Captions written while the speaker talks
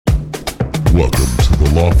Welcome to the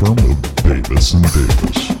law firm of Davis and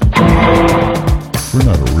Davis. We're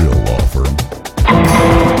not a real law firm.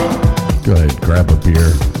 Go ahead, grab a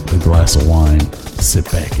beer, a glass of wine, sit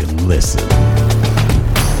back and listen.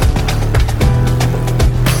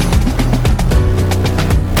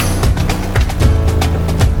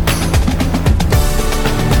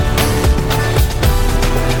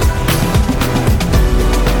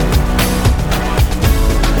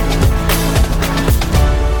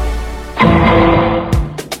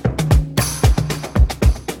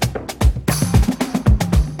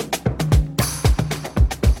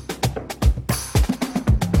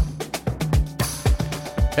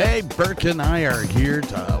 Hey, Burke and I are here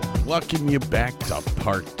to welcome you back to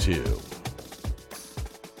part 2.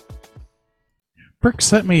 Burke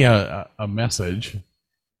sent me a message,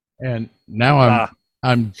 and now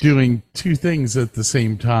I'm doing two things at the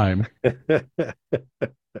same time.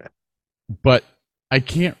 But I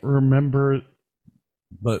can't remember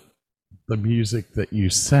the music that you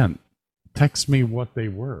sent. Text me what they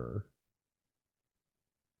were.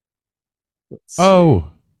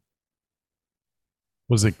 Oh.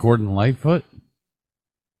 Was it Gordon Lightfoot?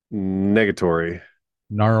 Negatory.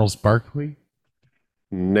 Gnarls Barkley?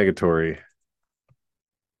 Negatory.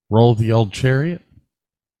 Roll the Old Chariot?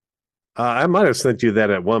 I might have sent you that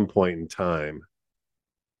at one point in time.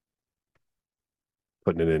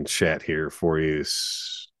 Putting it in chat here for you.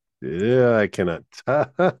 Yeah, I cannot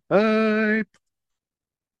type.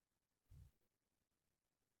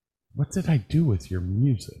 What did I do with your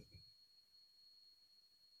music?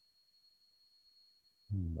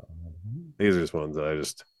 These are just ones that I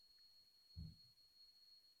just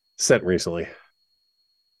sent recently.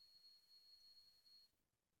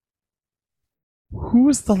 Who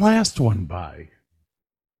was the last one by?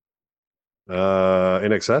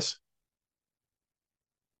 In excess.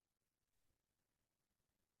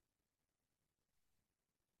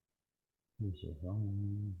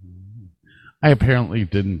 I apparently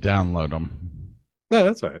didn't download them. No,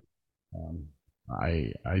 that's all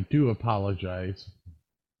right. I do apologize.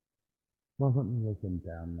 Well, let me look in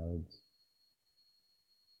downloads.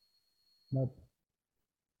 Nope.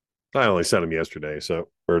 I only sent them yesterday,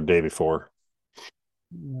 or the day before.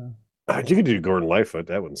 Yeah. You could do Gordon Lightfoot.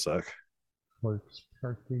 That wouldn't suck. Clerk's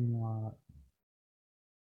parking lot.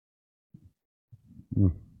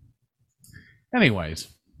 Anyways,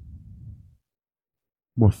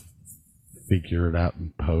 we'll figure it out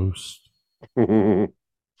in post.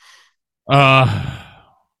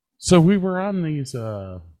 So we were on these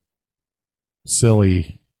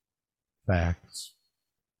silly facts.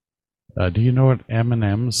 Do you know what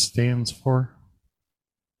M&M stands for?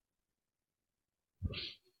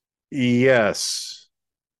 Yes.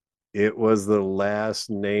 It was the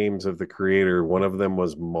last names of the creator. One of them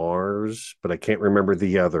was Mars, but I can't remember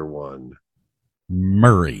the other one.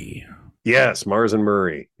 Murray. Yes, Mars and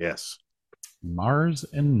Murray. Yes. Mars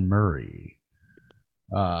and Murray.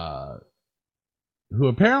 Who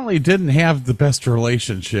apparently didn't have the best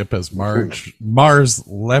relationship, as Mars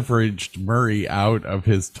leveraged Murray out of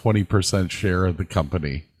his 20% share of the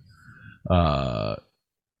company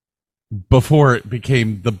before it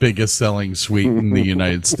became the biggest selling sweet in the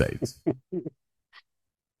United States.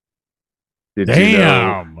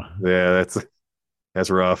 Damn. Yeah, that's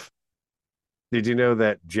rough. Did you know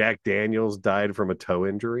that Jack Daniels died from a toe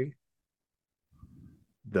injury?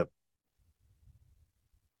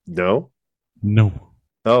 No.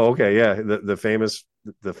 Oh, okay. Yeah.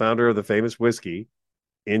 The founder of the famous whiskey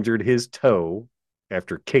injured his toe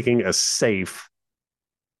after kicking a safe,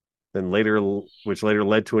 which later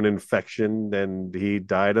led to an infection, and he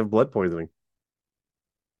died of blood poisoning.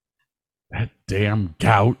 That damn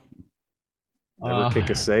gout. Never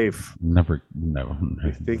kick a safe. No.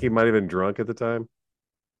 You think he might have been drunk at the time?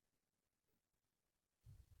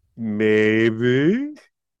 Maybe.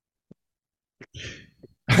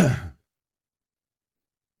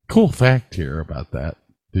 Cool fact here about that.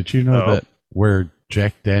 Did you know that where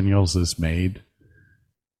Jack Daniels is made,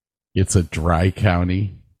 it's a dry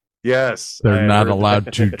county? Yes. They're not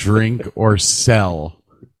allowed to drink or sell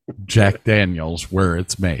Jack Daniels where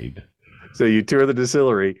it's made. So you tour the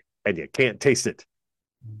distillery and you can't taste it.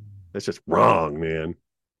 That's just wrong, man.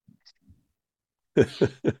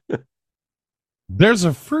 There's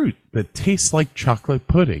a fruit that tastes like chocolate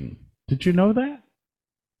pudding. Did you know that?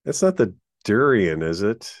 That's not the durian, is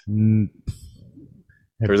it? Or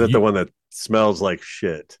is that the one that smells like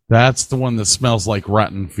shit? That's the one that smells like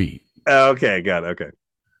rotten feet. Okay, got it. Okay.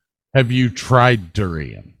 Have you tried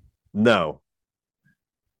durian? No.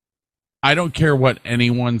 I don't care what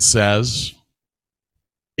anyone says.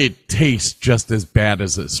 It tastes just as bad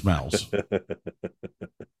as it smells.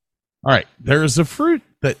 All right. There's a fruit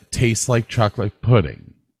that tastes like chocolate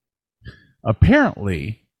pudding.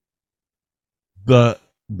 Apparently, the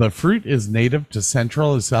fruit is native to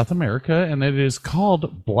Central and South America, and it is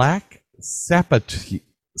called black sapote.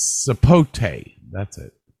 That's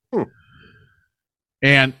it.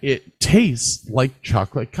 And it tastes like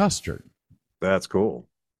chocolate custard. That's cool.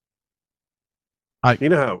 You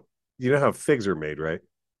know how figs are made, right?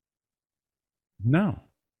 No.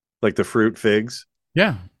 Like the fruit figs?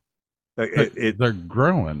 Yeah. They're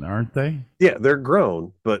growing, aren't they? Yeah, they're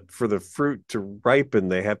grown, but for the fruit to ripen,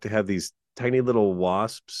 they have to have these tiny little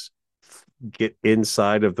wasps get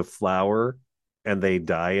inside of the flower, and they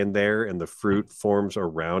die in there, and the fruit forms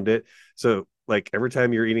around it. So, like every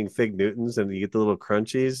time you're eating fig Newtons and you get the little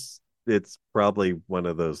crunchies, it's probably one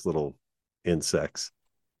of those little insects.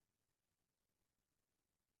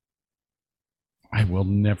 I will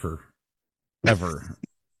never, ever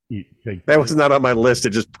eat fig. That was not on my list.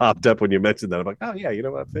 It just popped up when you mentioned that. I'm like, oh yeah, you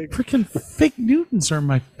know what? Freaking fig Newtons are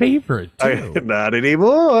my favorite too. Not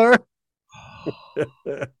anymore. Go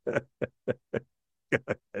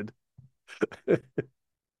ahead.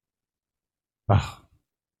 Oh.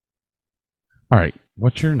 All right.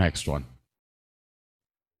 What's your next one?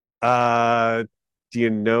 Do you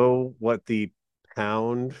know what the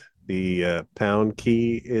pound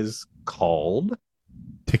key is called?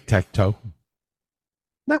 Tic-tac-toe.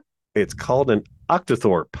 No, it's called an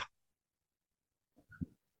octothorpe.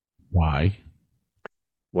 Why?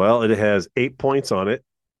 Well, it has 8 points on it,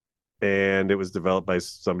 and it was developed by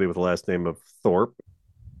somebody with the last name of Thorpe.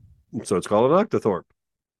 So it's called an octothorpe.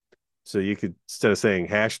 So you could, instead of saying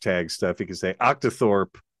hashtag stuff, you could say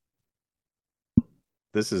octothorpe.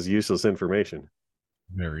 This is useless information.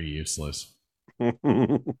 Very useless.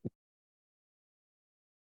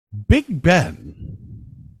 Big Ben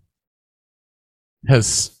has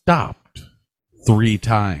stopped 3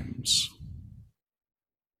 times.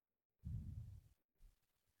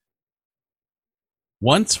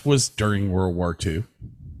 Once was during World War II.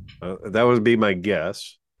 That would be my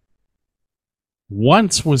guess.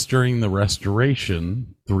 Once was during the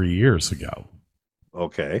Restoration 3 years ago.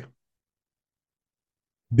 Okay.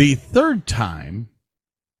 The third time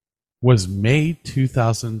was May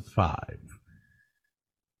 2005.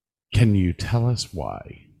 Can you tell us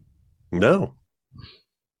why? No.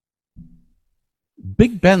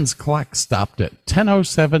 Big Ben's clock stopped at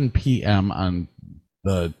 10:07 p.m. on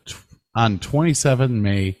 27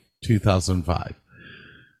 May 2005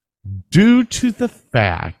 due to the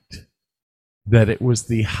fact that it was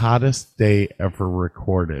the hottest day ever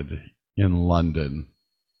recorded in London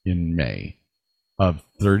in May of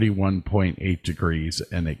 31.8 degrees,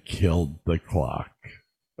 and it killed the clock.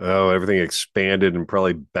 Oh, everything expanded and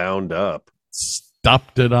probably bound up.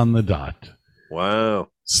 Stopped it on the dot. Wow.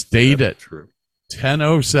 Stayed at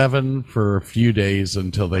 10:07 for a few days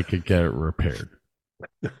until they could get it repaired.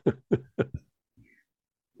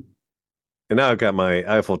 And now I've got my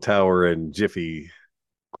Eiffel Tower and Jiffy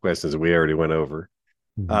questions that we already went over.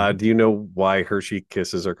 Mm-hmm. Do you know why Hershey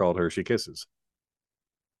Kisses are called Hershey Kisses?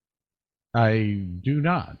 I do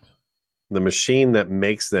not. The machine that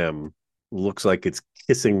makes them looks like it's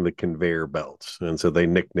kissing the conveyor belts, and so they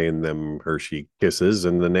nicknamed them Hershey Kisses,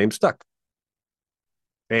 and the name stuck.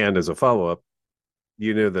 And as a follow-up,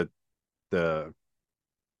 you know that the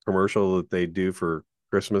commercial that they do for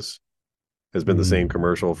Christmas has been the same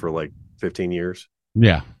commercial for like 15 years.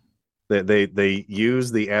 Yeah. They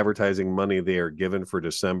use the advertising money they are given for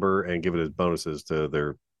December and give it as bonuses to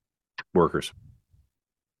their workers.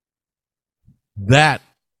 That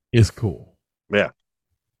is cool. Yeah.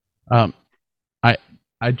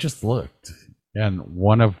 I just looked, and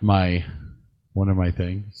one of my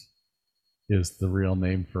things is the real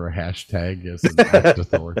name for a hashtag is an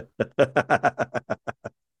octothorpe.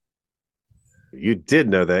 You did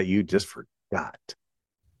know that. You just forgot.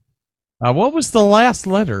 What was the last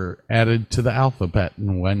letter added to the alphabet,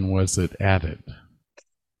 and when was it added?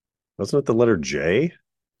 Wasn't it the letter J?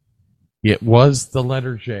 It was the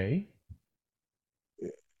letter J.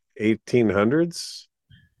 1800s?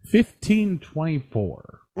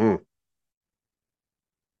 1524.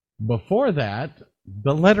 Before that,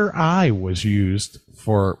 the letter I was used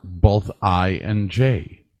for both I and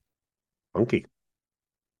J. Funky.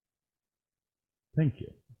 Thank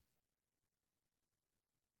you.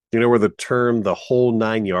 Do you know where the term the whole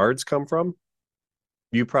 9 yards come from?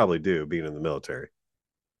 You probably do, being in the military.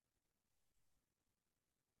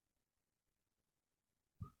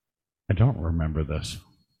 I don't remember this.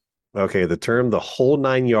 Okay, the term the whole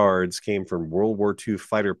 9 yards came from World War II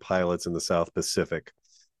fighter pilots in the South Pacific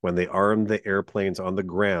when they armed the airplanes on the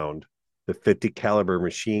ground The 50 caliber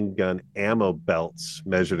machine gun ammo belts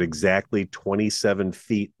measured exactly 27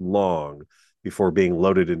 feet long before being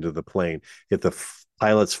loaded into the plane. If the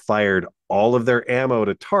pilots fired all of their ammo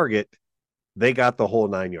to target, they got the whole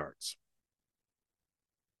 9 yards.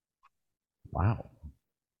 Wow.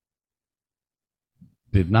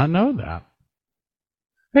 Did not know that.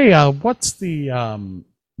 Hey, what's the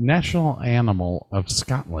national animal of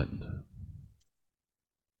Scotland?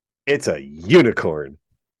 It's a unicorn.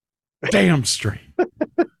 Damn straight.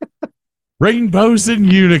 Rainbows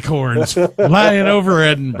and unicorns flying over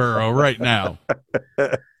Edinburgh right now.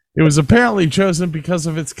 It was apparently chosen because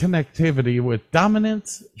of its connectivity with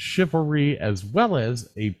dominance, chivalry, as well as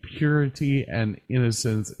a purity and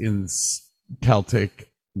innocence in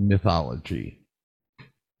Celtic mythology.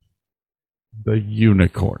 The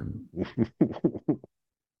unicorn.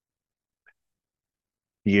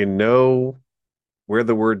 You know what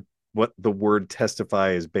the word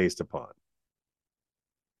testify is based upon?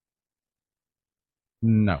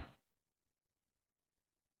 No.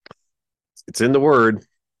 It's in the word.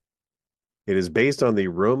 It is based on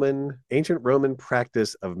the ancient Roman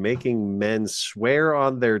practice of making men swear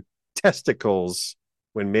on their testicles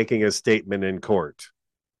when making a statement in court.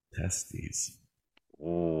 Testes.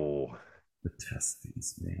 Oh, The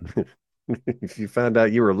testes, man. if you found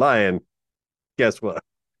out you were lying, guess what?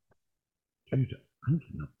 Dude, I'm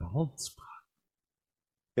getting a bald spot.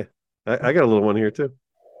 Yeah, I got a little one here too.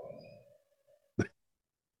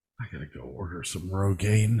 I gotta go order some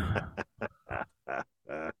Rogaine.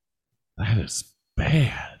 That is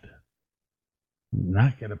bad. I'm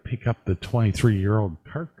not gonna pick up the 23-year-old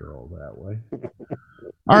cart girl that way.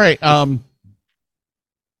 All right. I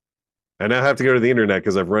now have to go to the internet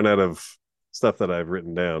because I've run out of stuff that I've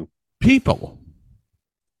written down. People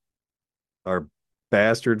Are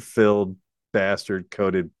bastard-filled,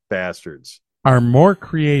 bastard-coated bastards. are more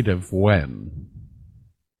creative when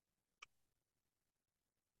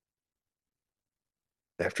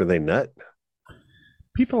After they nut?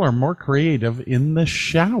 people are more creative in the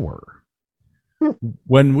shower.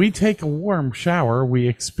 When we take a warm shower, we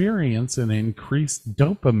experience an increased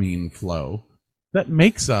dopamine flow that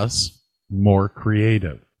makes us more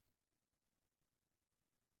creative.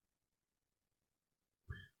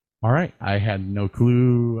 All right. I had no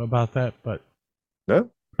clue about that, but No?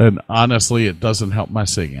 and honestly, it doesn't help my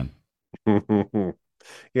singing. You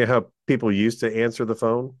know how people used to answer the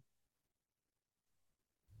phone?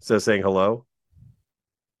 Instead of saying hello,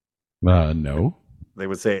 No. they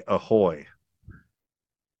would say ahoy.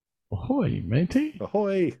 Ahoy, matey.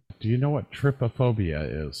 Ahoy. Do you know what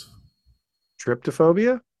trypophobia is?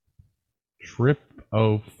 Tryptophobia?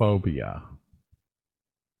 Trypophobia.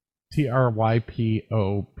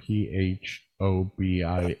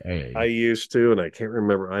 Trypophobia. I used to, and I can't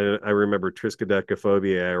remember. I remember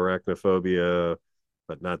triskaidekaphobia, arachnophobia,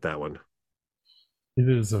 but not that one. It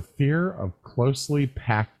is a fear of closely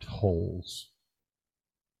packed holes.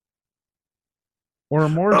 Or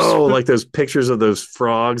more like those pictures of those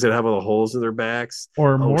frogs that have all the holes in their backs.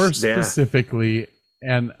 Or Oh, more yeah. specifically,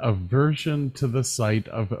 an aversion to the sight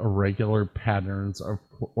of irregular patterns or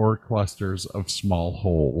clusters of small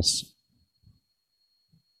holes.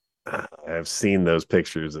 I've seen those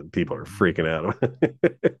pictures and people are freaking out.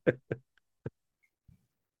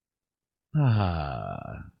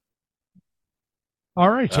 All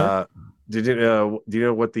right, sir. Do you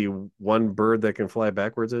know what the one bird that can fly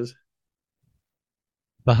backwards is?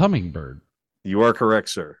 The hummingbird. You are correct,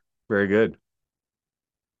 sir. Very good.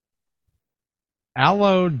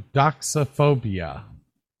 Allodoxophobia.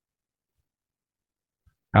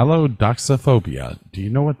 Allodoxophobia. Do you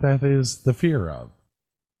know what that is the fear of?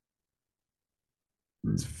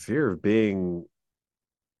 It's fear of being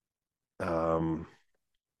because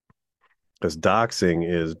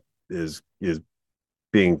doxing is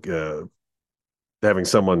being having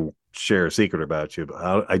someone share a secret about you,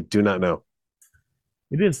 but I do not know.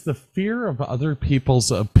 It is the fear of other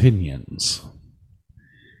people's opinions.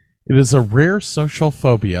 It is a rare social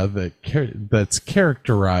phobia that's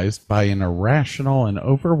characterized by an irrational and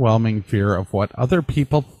overwhelming fear of what other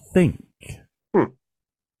people think.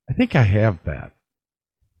 I think I have that.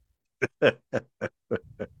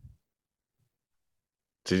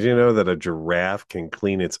 Did you know that a giraffe can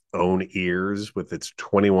clean its own ears with its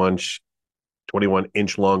 21-inch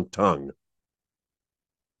long tongue?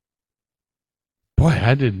 Boy,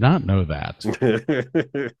 I did not know that.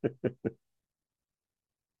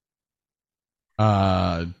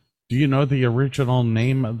 Do you know the original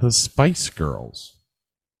name of the Spice Girls?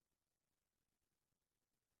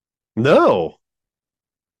 No.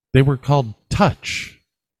 They were called Touch.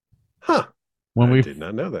 Huh. I did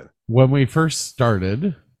not know that. When we first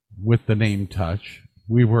started, with the name Touch.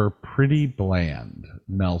 We were pretty bland,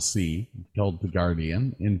 Mel C. told The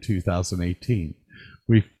Guardian in 2018.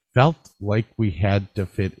 We felt like we had to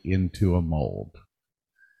fit into a mold.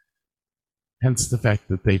 Hence the fact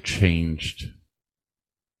that they changed.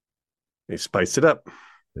 They spiced it up.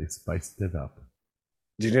 They spiced it up.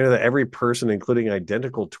 Did you know that every person, including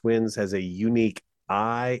identical twins, has a unique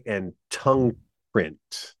eye and tongue print?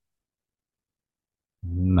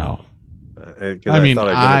 No. I thought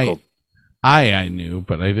identical. I knew,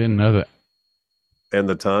 but I didn't know that. And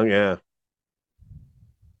the tongue, yeah.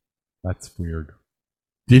 That's weird.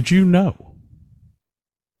 Did you know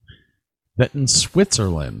that in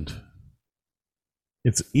Switzerland,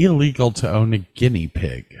 it's illegal to own a guinea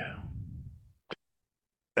pig?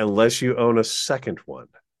 Unless you own a second one.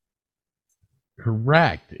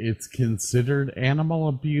 Correct. It's considered animal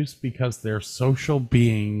abuse because they're social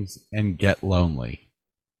beings and get lonely.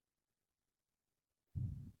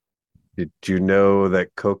 Did you know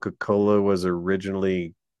that Coca-Cola was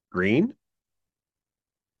originally green?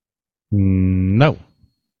 No.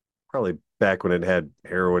 Probably back when it had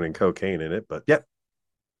heroin and cocaine in it, but yep.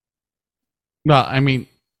 Well, I mean,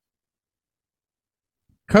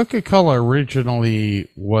 Coca-Cola originally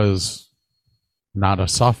was not a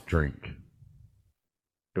soft drink.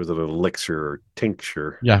 It was an elixir or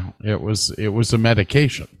tincture. Yeah, it was a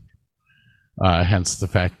medication. Hence the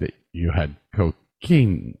fact that you had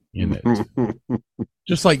cocaine in it.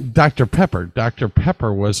 Just like Dr. Pepper. Dr.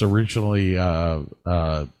 Pepper was originally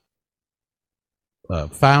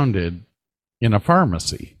founded in a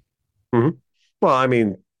pharmacy. Mm-hmm. Well, I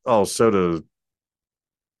mean, all soda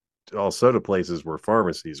places were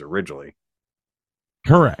pharmacies originally.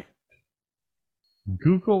 Correct.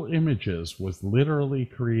 Google Images was literally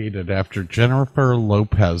created after Jennifer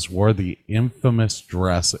Lopez wore the infamous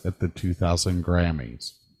dress at the 2000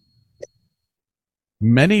 Grammys.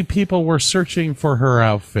 Many people were searching for her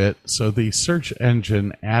outfit, so the search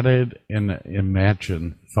engine added an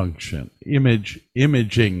imaging function.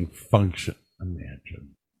 Imaging function.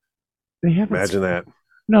 Imagine that.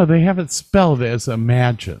 No, they have it spelled as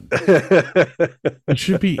imagine. It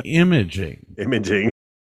should be imaging.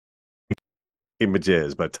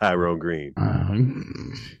 Images by Tyrone Green.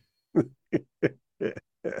 Do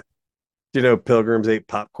you know pilgrims ate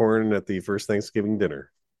popcorn at the first Thanksgiving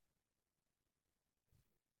dinner?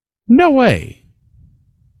 No way.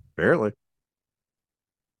 Apparently.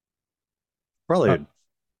 Probably a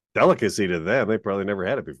delicacy to them. They probably never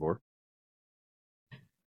had it before.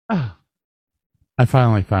 I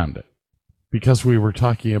finally found it. Because we were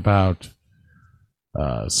talking about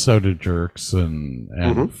soda jerks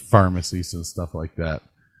and pharmacies and stuff like that.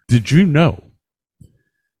 Did you know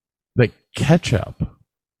that ketchup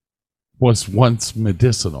was once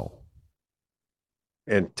medicinal?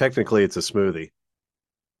 And technically it's a smoothie.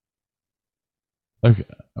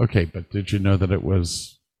 Okay, but did you know that it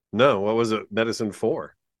was... No, what was it medicine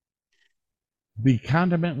for? The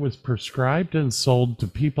condiment was prescribed and sold to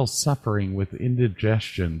people suffering with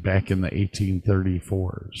indigestion back in the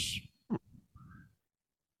 1834s.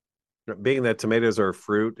 Being that tomatoes are a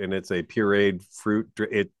fruit and it's a pureed fruit,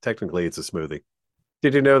 technically it's a smoothie.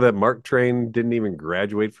 Did you know that Mark Twain didn't even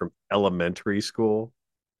graduate from elementary school?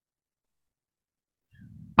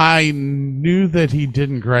 I knew that he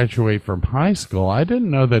didn't graduate from high school. I didn't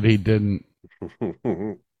know that he didn't.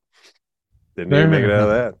 Didn't even make it out of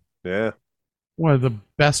that. Yeah. One of the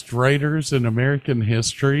best writers in American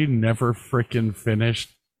history never frickin'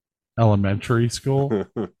 finished elementary school.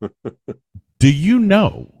 Do you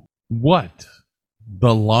know what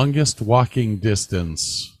the longest walking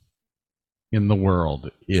distance in the world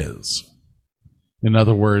is? In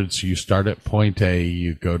other words, you start at point A,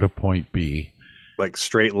 you go to point B. Like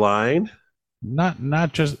straight line?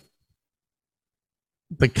 Not just...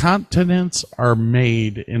 The continents are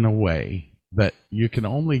made in a way that you can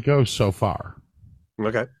only go so far.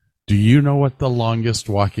 Okay. Do you know what the longest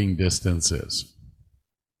walking distance is?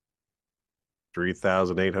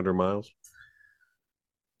 3,800 miles?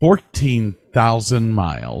 14,000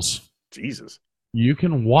 miles. Jesus. You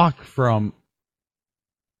can walk from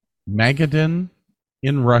Magadan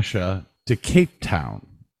in Russia to Cape Town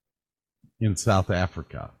in South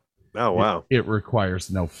Africa. Oh, wow. It requires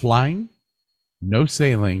no flying, no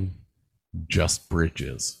sailing, just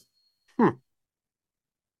bridges.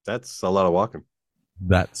 That's a lot of walking.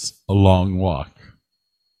 That's a long walk.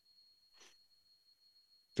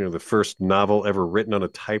 You know, the first novel ever written on a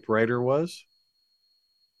typewriter was?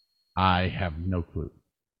 I have no clue.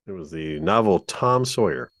 It was the novel Tom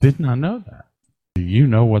Sawyer. Did not know that. Do you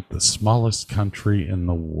know what the smallest country in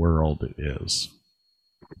the world is?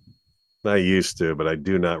 I used to, but I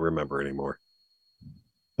do not remember anymore.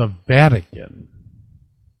 the Vatican.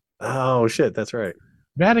 Oh, shit. That's right.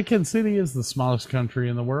 Vatican City is the smallest country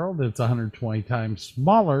in the world. It's 120 times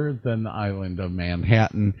smaller than the island of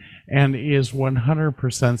Manhattan and is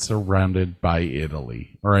 100% surrounded by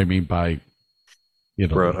Italy. By Italy.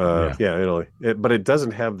 Yeah, Italy. But it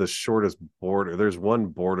doesn't have the shortest border. There's one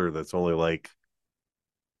border that's only like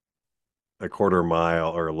a quarter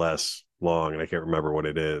mile or less long, and I can't remember what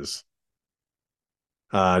it is.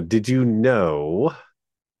 Did you know?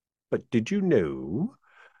 But did you know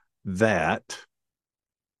that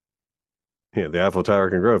the Eiffel Tower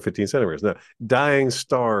can grow 15 centimeters? Now, dying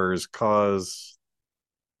stars cause.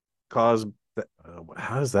 How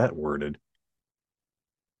is that worded?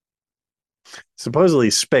 Supposedly,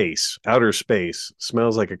 outer space,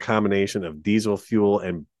 smells like a combination of diesel fuel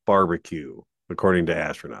and barbecue, according to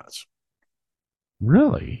astronauts.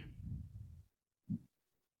 Really?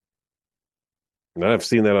 And I've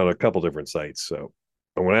seen that on a couple different sites, so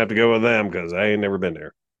I'm gonna have to go with them because I ain't never been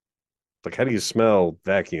there. Like, how do you smell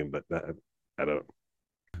vacuum? But I don't.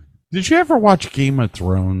 Did you ever watch Game of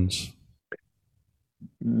Thrones?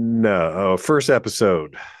 No, first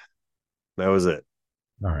episode. That was it.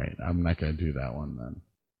 All right, I'm not going to do that one then.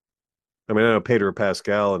 I mean, I know Pedro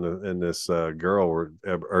Pascal and this girl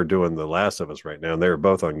are doing The Last of Us right now, and they're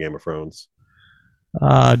both on Game of Thrones.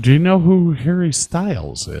 Do you know who Harry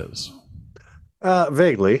Styles is?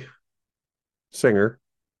 Vaguely. Singer.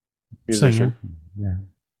 Musician. Singer. Yeah.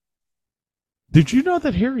 Did you know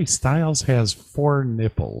that Harry Styles has 4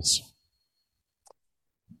 nipples?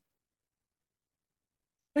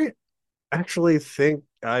 I actually think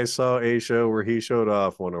I saw a show where he showed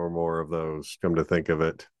off one or more of those, come to think of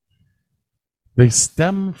it. They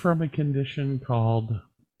stem from a condition called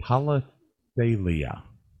polythalia.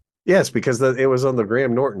 Yes, because it was on the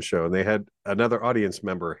Graham Norton show, and they had another audience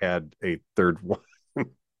member had a third one.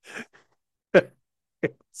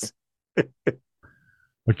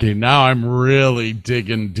 Okay, now I'm really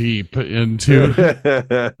digging deep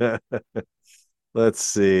into. Let's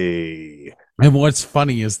see. And what's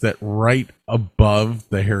funny is that right above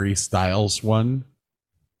the Harry Styles one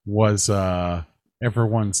was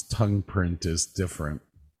everyone's tongue print is different.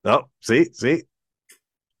 Oh, see.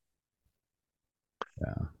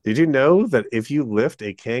 Yeah. Did you know that if you lift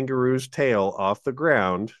a kangaroo's tail off the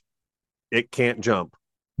ground, it can't jump?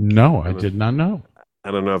 No, I did not know. I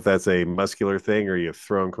don't know if that's a muscular thing or you've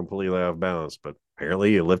thrown completely off balance, but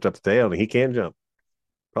apparently you lift up the tail and he can jump.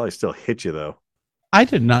 Probably still hit you, though. I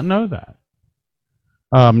did not know that.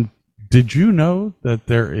 Did you know that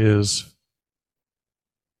there is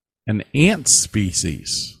an ant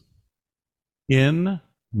species in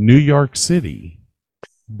New York City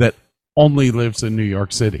that only lives in New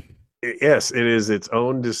York City? Yes, it is its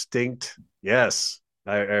own distinct. Yes,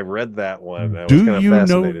 I read that one. I was Do kind of you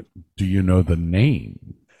fascinated. do you know the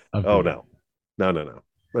name of Oh, the no.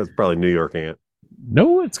 That's probably New York ant.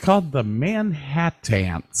 No, it's called the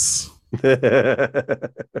Manhattans.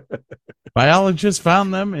 Biologists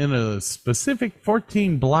found them in a specific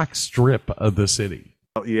 14-block strip of the city.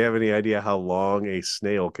 You have any idea how long a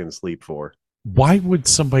snail can sleep for? Why would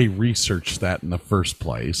somebody research that in the first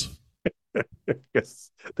place?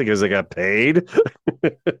 Because they got paid.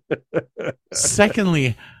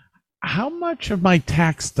 Secondly, how much of my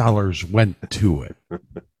tax dollars went to it?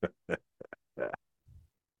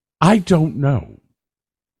 I don't know.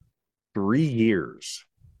 3 years.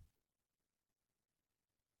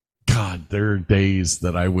 God, there are days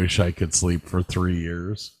that I wish I could sleep for 3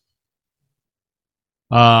 years.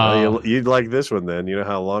 You'd like this one then. You know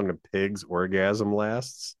how long a pig's orgasm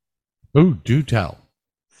lasts? Oh, do tell.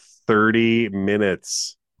 30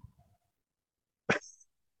 minutes.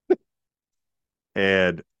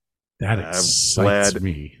 And that excites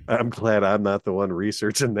me. I'm glad I'm not the one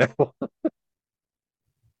researching that one.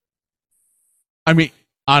 I mean,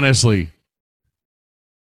 honestly,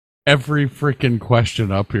 every freaking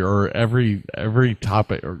question up here, or every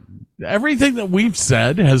topic, or everything that we've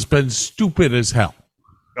said has been stupid as hell.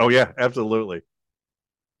 Oh yeah, absolutely.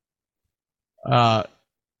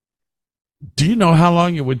 Do you know how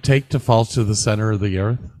long it would take to fall to the center of the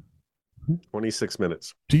earth? 26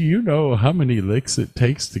 minutes. Do you know how many licks it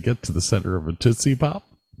takes to get to the center of a Tootsie Pop?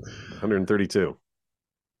 132.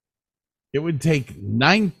 It would take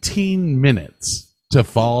 19 minutes to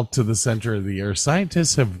fall to the center of the earth.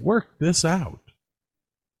 Scientists have worked this out.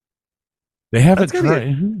 They haven't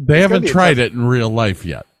tried it in real life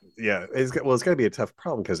yet. Yeah, it's got to be a tough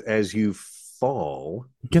problem because as you fall,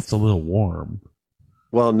 it gets a little warm.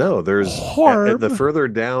 Well, no, there's the further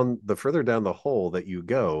down the hole that you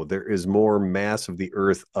go, there is more mass of the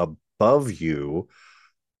earth above you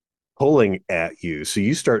pulling at you. So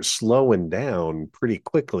you start slowing down pretty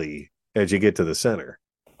quickly as you get to the center.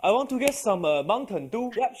 I want to get some Mountain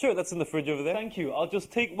Dew. Yeah, sure, that's in the fridge over there. Thank you. I'll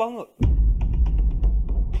just take one.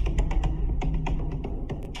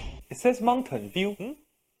 It says Mountain View.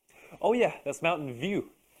 Oh yeah, that's Mountain View.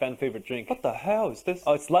 Fan favorite drink. What the hell is this?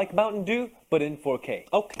 Oh, it's like Mountain Dew, but in 4K.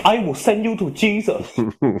 Okay. I will send you to Jesus.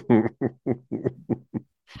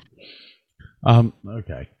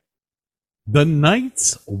 Okay. The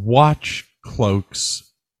Night's Watch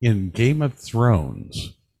cloaks in Game of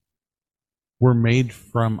Thrones were made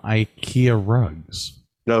from IKEA rugs.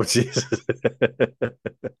 No, Jesus.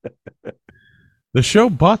 The show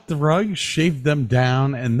bought the rugs, shaved them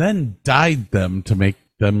down, and then dyed them to make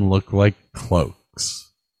them look like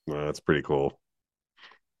cloaks. Well, that's pretty cool.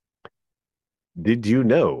 Did you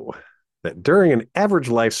know that during an average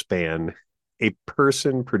lifespan, a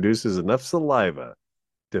person produces enough saliva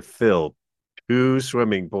to fill 2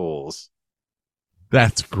 swimming pools?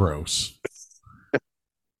 That's gross.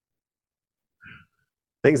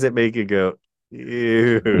 Things that make you go,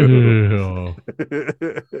 ew. Ew.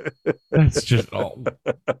 That's just all.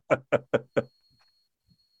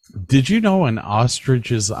 Did you know an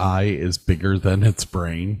ostrich's eye is bigger than its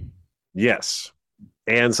brain? Yes.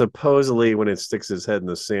 And supposedly when it sticks its head in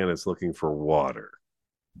the sand, it's looking for water.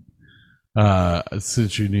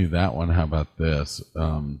 Since you knew that one, how about this?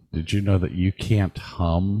 Did you know that you can't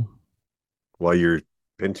hum While you're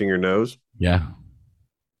pinching your nose? Yeah.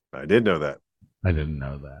 I did know that. I didn't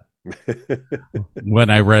know that. When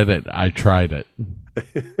I read it, I tried it.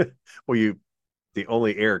 Well, the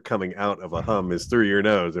only air coming out of a hum is through your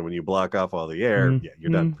nose, and when you block off all the air, yeah,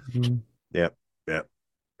 you're done. Yep.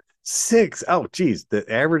 6. Oh, geez.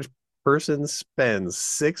 The average person spends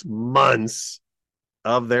 6 months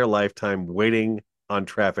of their lifetime waiting on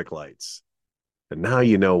traffic lights. And now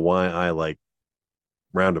you know why I like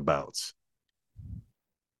roundabouts.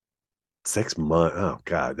 6 months. Oh,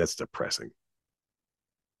 God, that's depressing.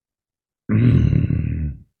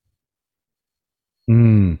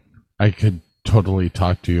 I could totally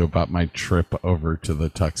talk to you about my trip over to the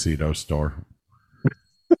tuxedo store.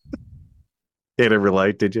 Hit every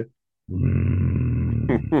light, did you?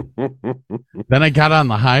 Then I got on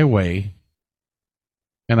the highway,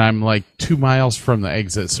 and I'm like 2 miles from the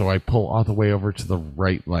exit, so I pull all the way over to the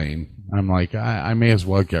right lane. I'm like, I may as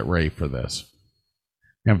well get ready for this.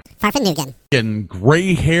 And fucking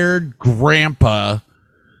gray-haired grandpa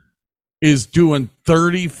is doing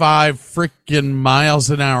 35 freaking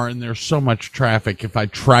miles an hour, and there's so much traffic. If I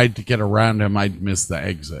tried to get around him, I'd miss the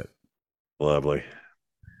exit. Lovely.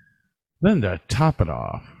 Then to top it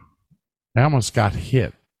off, I almost got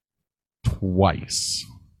hit twice.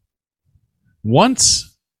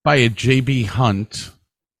 Once by a JB Hunt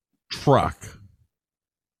truck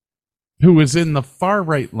who was in the far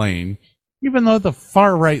right lane, even though the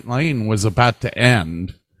far right lane was about to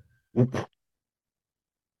end.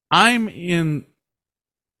 I'm in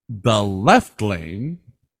the left lane,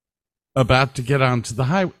 about to get onto the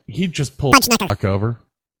highway. He just pulls the truck over,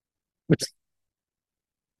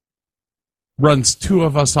 runs 2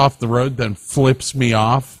 of us off the road, then flips me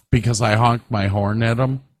off because I honked my horn at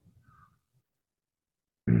him.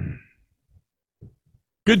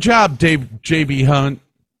 Good job, JB Hunt.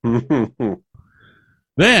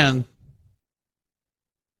 Then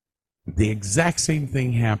the exact same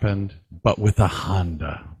thing happened, but with a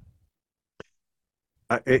Honda.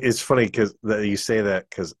 It's funny because you say that,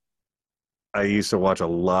 because I used to watch a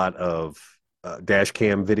lot of dash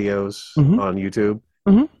cam videos on YouTube,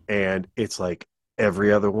 and it's like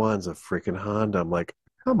every other one's a freaking Honda. I'm like,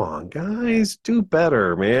 come on, guys, do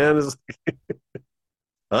better, man.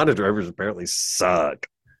 Honda drivers apparently suck.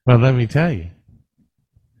 Well, let me tell you,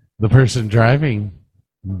 the person driving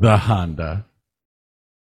the Honda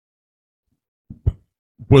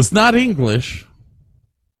was not English.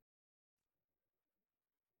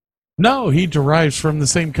 No, he derives from the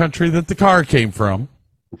same country that the car came from.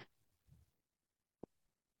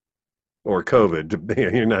 Or COVID.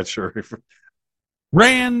 You're not sure.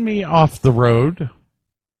 Ran me off the road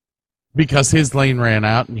because his lane ran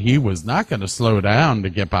out and he was not going to slow down to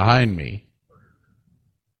get behind me.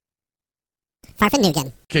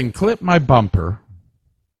 Can clip my bumper.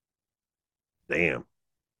 Damn.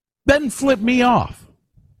 Then flip me off.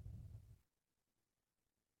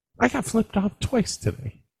 I got flipped off twice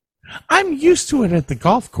today. I'm used to it at the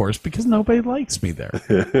golf course because nobody likes me there.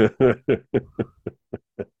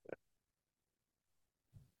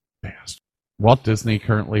 Walt Disney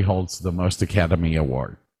currently holds the most Academy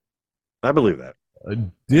Award. I believe that.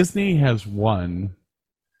 Disney has won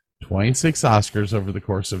 26 Oscars over the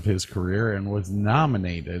course of his career and was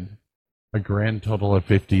nominated a grand total of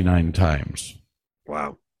 59 times.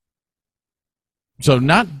 Wow. So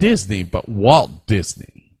not Disney, but Walt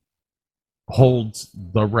Disney holds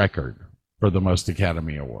the record for the most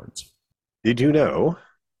Academy Awards. Did you know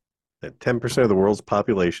that 10% of the world's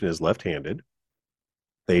population is left-handed?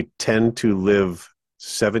 They tend to live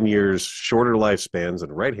 7 years shorter lifespans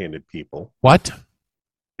than right-handed people. What?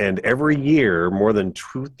 And every year, more than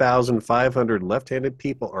 2,500 left-handed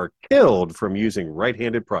people are killed from using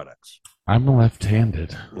right-handed products. I'm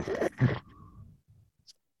left-handed.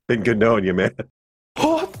 Been good knowing you, man.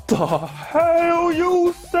 What the hell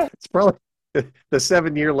you say? It's probably the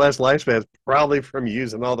 7 year less lifespan is probably from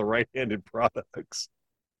using all the right-handed products.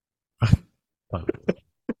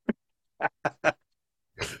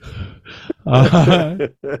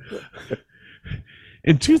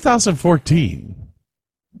 In 2014,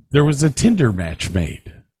 there was a Tinder match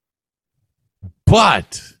made.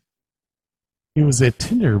 But it was a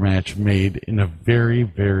Tinder match made in a very,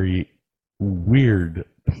 very weird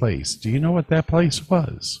place. Do you know what that place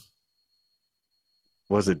was?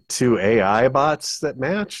 Was it 2 AI bots that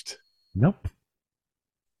matched? Nope.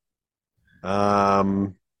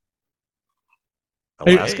 Alaska?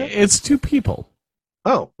 It's 2 people.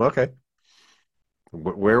 Oh, okay.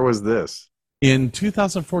 Where was this? In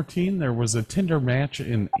 2014, there was a Tinder match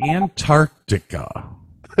in Antarctica.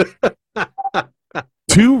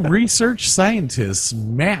 2 research scientists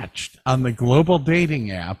matched on the global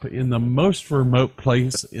dating app in the most remote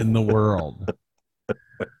place in the world.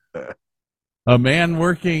 A man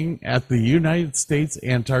working at the United States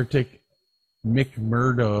Antarctic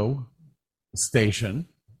McMurdo station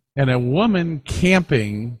and a woman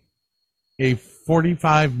camping a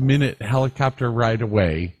 45-minute helicopter ride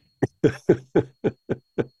away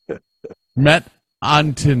met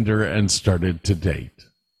on Tinder and started to date.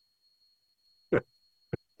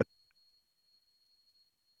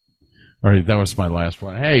 All right, that was my last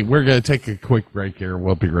one. Hey, we're going to take a quick break here.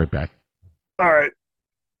 We'll be right back. All right.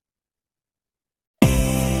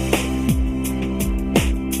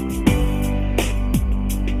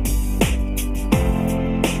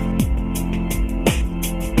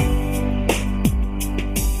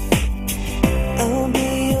 I'll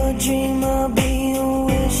be your dream, I'll be your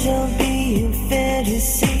wish, I'll be your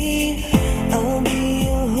fantasy. I'll be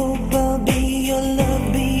your hope, I'll be your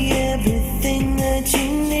love, be everything that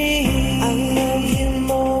you need. I love you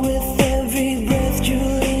more with every breath,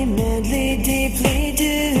 truly, madly, deeply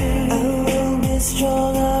do. I will be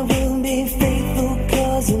strong, I will be faithful,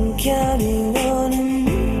 cause I'm counting on a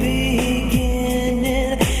new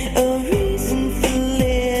beginning. A reason for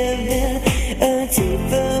living, a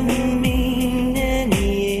deeper meaning,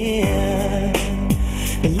 yeah.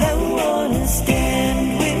 And I wanna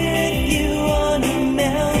stand with you on a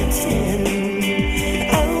mountain.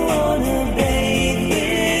 I wanna bathe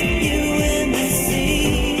with you in the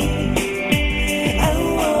sea. I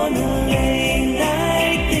wanna lay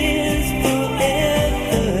like this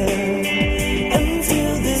forever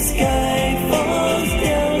until the sky falls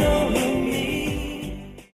down over me.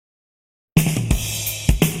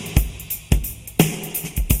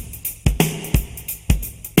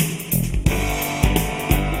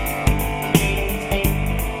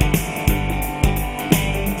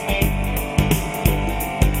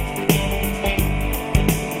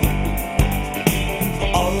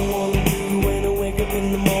 All I wanna do when I wake up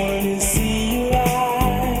in the morning is see your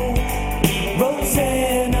eyes.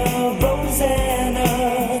 Rosanna, Rosanna,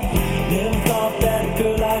 never thought that a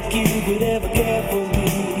girl like you could ever care for me.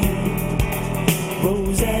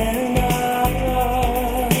 Rosanna,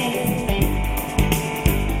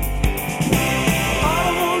 all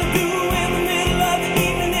I wanna do in the middle of the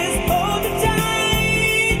evening is hold you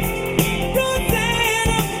tight.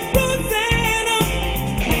 Rosanna, Rosanna,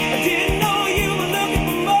 I didn't know you were looking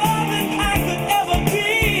for more than I could ever be.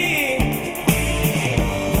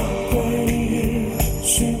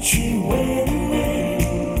 Since you went away,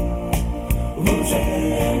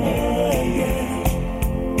 Rosanna, yeah.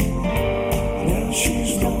 Now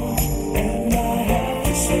she's gone, and I have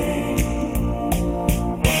to say,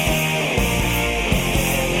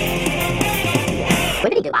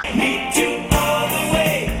 meet you all the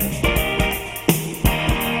way.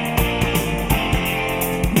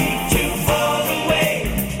 Meet you all the way.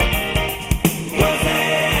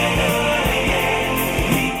 Rosanna, yeah.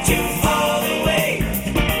 Meet you all the way.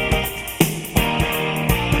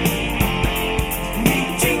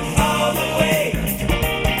 Meet you all the way.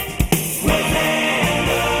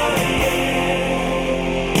 Rosanna, yeah.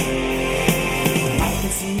 I can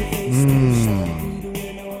see your face through the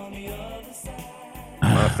window on the other side.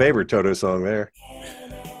 My favorite Toto song there.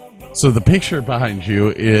 So the picture behind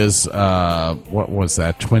you is what was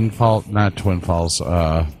that? Not Twin Falls.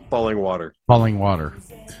 Falling Water. Falling Water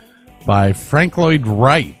by Frank Lloyd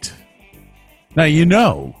Wright. Now you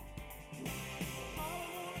know,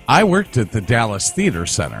 I worked at the Dallas Theater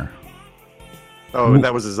Center. Oh, and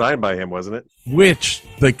that was designed by him, wasn't it? Which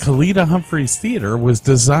the Kalita Humphreys Theater was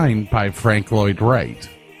designed by Frank Lloyd Wright.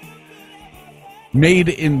 Made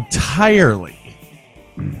entirely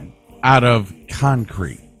out of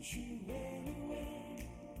concrete.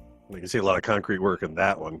 You can see a lot of concrete work in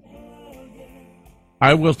that one.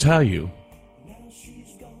 I will tell you,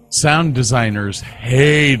 sound designers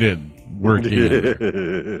hated working in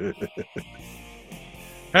it.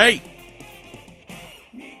 Hey!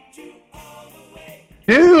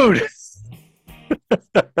 Dude!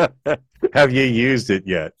 Have you used it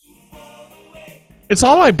yet? It's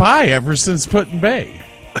all I buy ever since Put in Bay.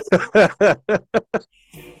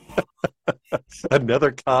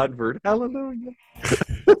 Another convert. Hallelujah.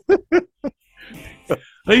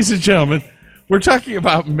 Ladies and gentlemen, we're talking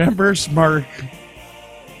about Members Mark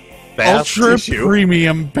Bath Ultra tissue.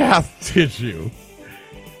 Premium Bath Tissue.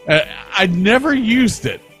 I'd never used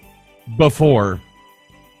it before.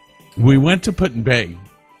 We went to Put in Bay,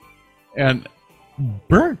 and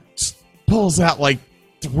Bert pulls out like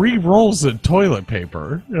 3 rolls of toilet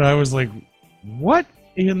paper. And I was like, what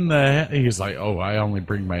in the... He's like, oh, I only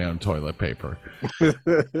bring my own toilet paper.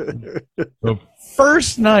 The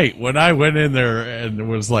first night when I went in there and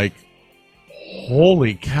was like,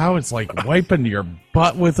 holy cow, it's like wiping your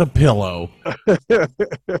butt with a pillow.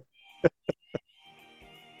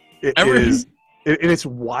 It's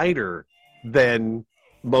wider than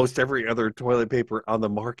most every other toilet paper on the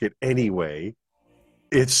market anyway.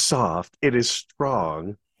 It's soft. It is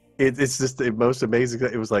strong. It's just the most amazing.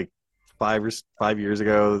 It was like 5 years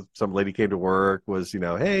ago. Some lady came to work, was,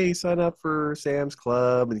 hey, sign up for Sam's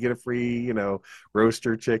Club and get a free,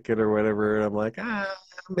 roaster chicken or whatever. And I'm like,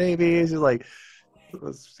 maybe. She's like,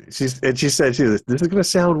 she said, this is going to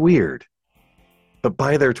sound weird, but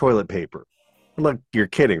buy their toilet paper. I'm like, you're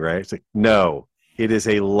kidding, right? It's like, no, it is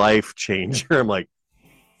a life changer. I'm like,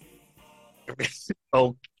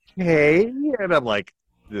 okay. And I'm like,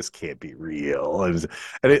 this can't be real.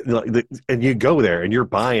 And you go there and you're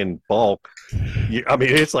buying bulk.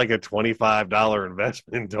 It's like a $25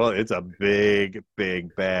 investment. It's a big,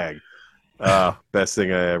 big bag. Best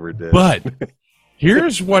thing I ever did. But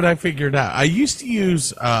here's what I figured out. I used to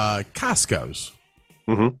use Costco's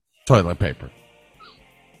toilet paper.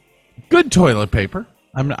 Good toilet paper.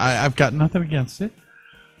 I've got nothing against it.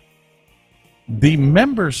 The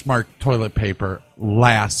Members Mark toilet paper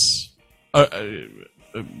lasts.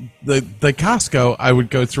 The Costco, I would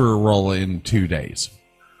go through a roll in 2 days.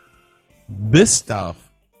 This stuff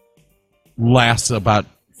lasts about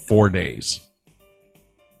 4 days.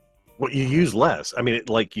 Well, you use less.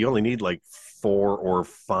 You only need like 4 or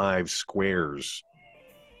 5 squares,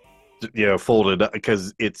 folded up,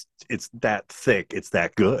 because it's that thick. It's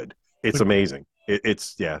that good. It's amazing.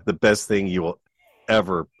 It's the best thing you will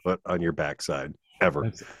ever put on your backside,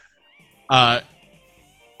 ever.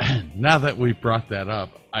 Now that we've brought that up,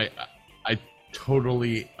 I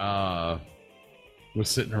totally was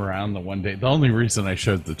sitting around the one day. The only reason I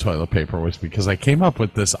showed the toilet paper was because I came up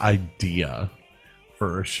with this idea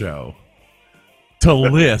for a show to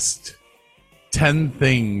list 10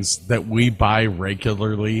 things that we buy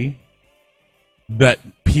regularly that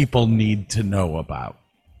people need to know about.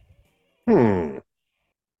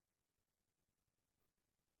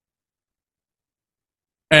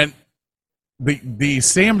 And the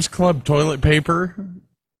Sam's Club toilet paper,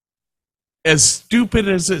 as stupid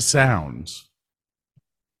as it sounds,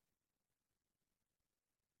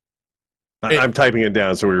 I'm typing it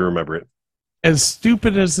down so we remember it. As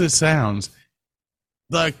stupid as it sounds,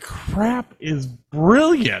 the crap is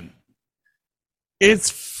brilliant. It's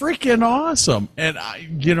freaking awesome. And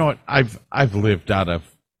you know what? I've lived out of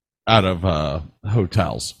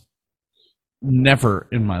hotels. Never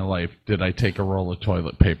in my life did I take a roll of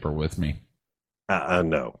toilet paper with me.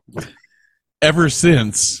 No. Ever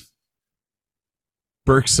since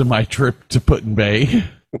Burke's and my trip to Put in Bay,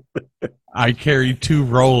 I carry 2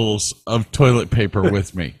 rolls of toilet paper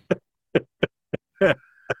with me.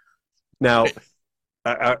 Now,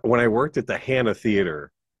 when I worked at the Hannah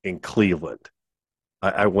Theater in Cleveland,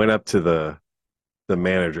 I went up to the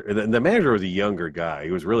manager. And the manager was a younger guy.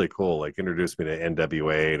 He was really cool. Like, introduced me to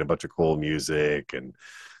NWA and a bunch of cool music. And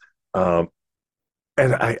I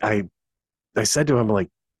said to him, like,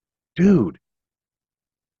 dude,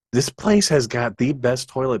 this place has got the best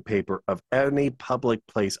toilet paper of any public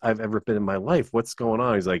place I've ever been in my life. What's going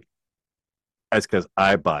on? He's like, that's because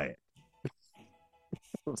I buy it.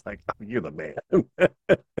 was like, oh, you're the man.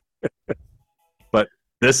 But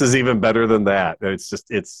this is even better than that.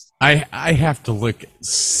 It's I have to look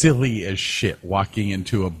silly as shit walking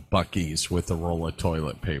into a Buc-ee's with a roll of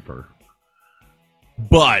toilet paper.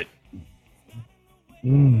 But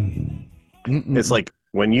it's like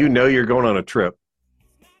when you know you're going on a trip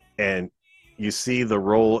and you see the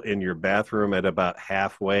roll in your bathroom at about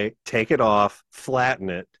halfway, take it off, flatten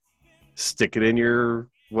it, stick it in your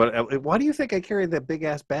why do you think I carry that big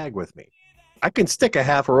ass bag with me? I can stick a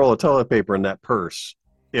half a roll of toilet paper in that purse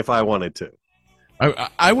if I wanted to.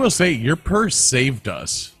 I will say your purse saved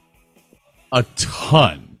us a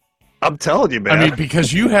ton. I'm telling you, man. I mean,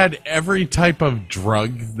 because you had every type of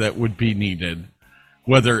drug that would be needed,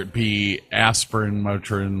 whether it be aspirin,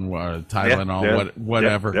 Motrin, Tylenol,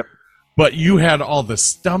 whatever. Yep. But you had all the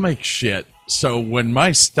stomach shit. So when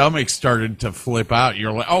my stomach started to flip out,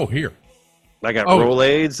 you're like, "Oh, here." I got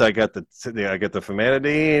Rolaids. I got the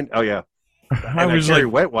famotidine. Oh yeah. I carry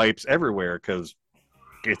wet wipes everywhere because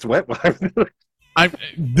it's wet wipes.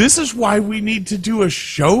 This is why we need to do a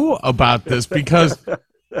show about this, because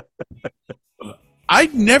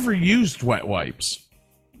I'd never used wet wipes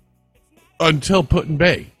until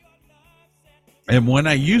Put-in-Bay. And when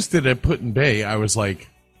I used it at Put-in-Bay, I was like,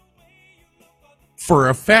 for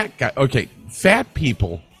a fat guy, okay, fat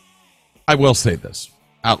people, I will say this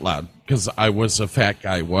out loud, because I was a fat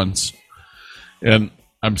guy once, and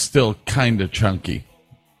I'm still kind of chunky.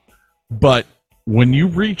 But when you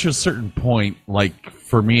reach a certain point, like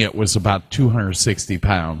for me, it was about 260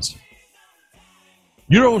 pounds,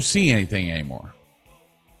 you don't see anything anymore.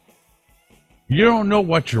 You don't know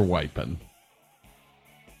what you're wiping.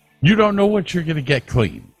 You don't know what you're going to get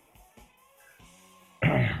clean.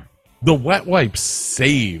 The wet wipes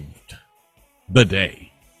saved the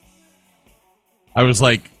day. I was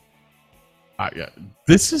like,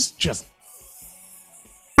 this is just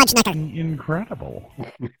incredible.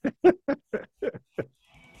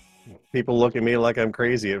 People look at me like I'm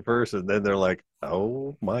crazy at first, and then they're like,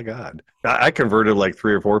 oh my God. I converted like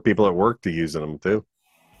 3 or 4 people at work to using them too.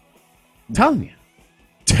 I'm telling you,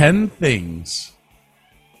 10 things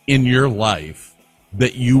in your life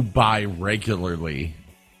that you buy regularly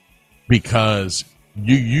because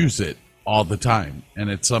you use it all the time. And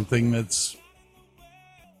it's something that's...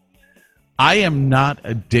 I am not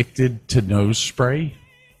addicted to nose spray,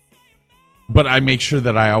 but I make sure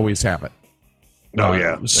that I always have it. Oh,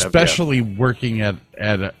 yeah. Especially working at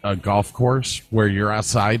a golf course where you're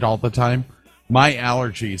outside all the time. My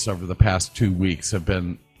allergies over the past 2 weeks have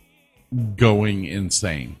been going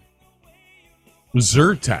insane.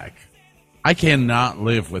 Zyrtec. I cannot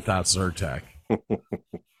live without Zyrtec.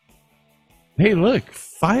 Hey, look.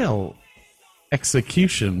 File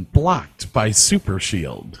execution blocked by Super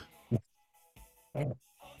Shield.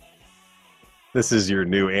 This is your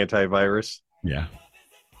new antivirus? Yeah.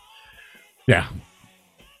 Yeah.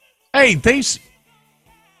 Hey,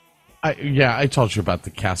 I told you about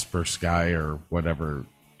the Kaspersky or whatever.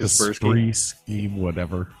 Kaspersky,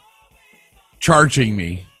 whatever. Charging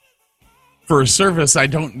me for a service I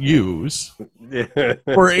don't use.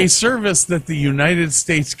 For a service that the United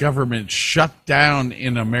States government shut down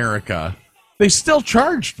in America. They still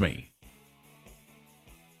charged me.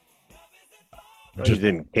 You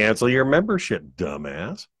didn't cancel your membership,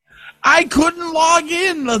 dumbass. I couldn't log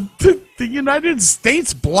in. The United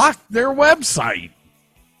States blocked their website.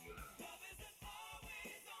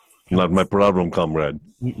 Not my problem, comrade.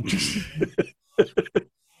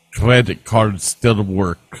 Credit cards still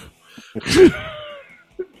work.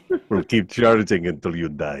 We'll keep charging until you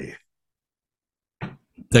die.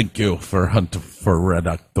 Thank you for Hunt for Red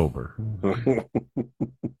October.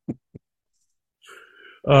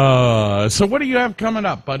 So what do you have coming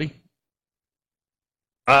up, buddy?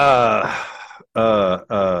 I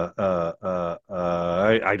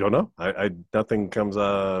don't know. Nothing comes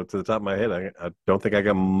to the top of my head. I don't think I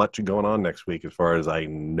got much going on next week as far as I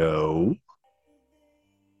know.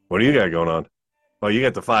 What do you got going on? Oh, you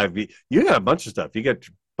got the 5B. You got a bunch of stuff. You got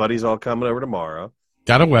your buddies all coming over tomorrow.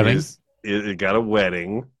 Got a wedding. Got a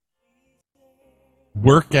wedding.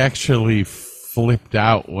 Work actually flipped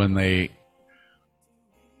out when we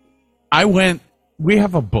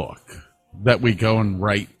have a book that we go and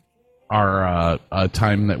write our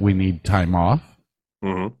time that we need time off.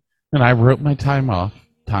 Mm-hmm. And I wrote my time,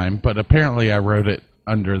 but apparently I wrote it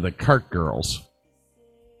under the cart girls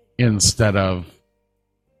instead of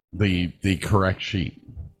the correct sheet.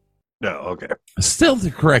 No, okay. Still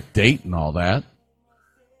the correct date and all that.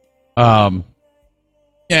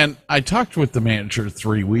 And I talked with the manager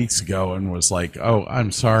 3 weeks ago and was like, "Oh,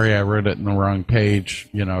 I'm sorry, I wrote it in the wrong page.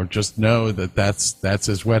 You know, just know that that's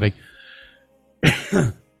his wedding."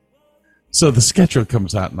 So the schedule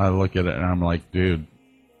comes out, and I look at it, and I'm like, dude,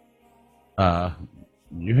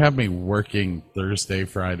 you have me working Thursday,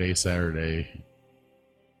 Friday, Saturday,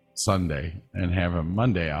 Sunday, and having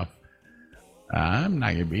Monday off. I'm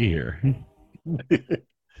not going to be here.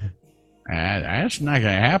 That's not going to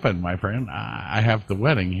happen, my friend. I have the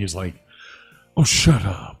wedding. He's like, oh, shut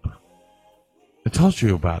up. I told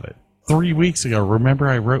you about it 3 weeks ago. Remember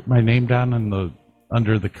I wrote my name down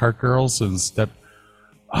under the cart girls instead.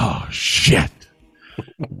 Oh, shit.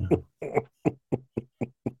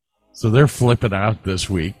 So they're flipping out this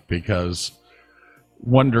week because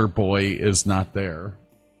Wonder Boy is not there.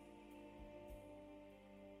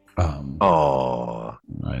 Oh,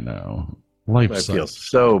 I know. Life I sucks. feel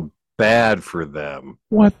so bad for them.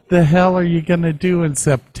 What the hell are you going to do in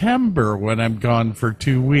September when I'm gone for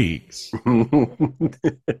 2 weeks?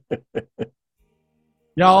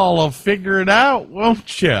 Y'all will figure it out,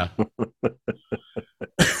 won't you?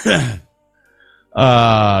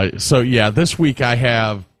 So, yeah, this week I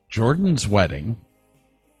have Jordan's wedding,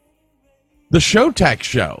 the Showtech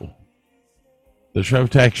show. The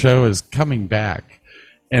Showtech show is coming back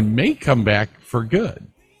and may come back for good.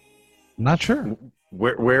 Not sure.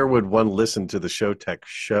 Where would one listen to the Showtech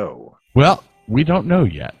show? Well, we don't know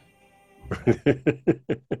yet.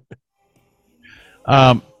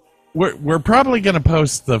 We're probably going to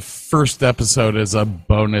post the first episode as a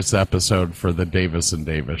bonus episode for the Davis and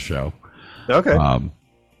Davis show. Okay.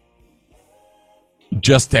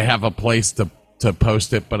 Just to have a place to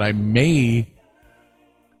post it, but I may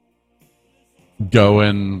go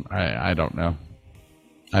in. I don't know.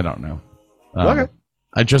 Okay.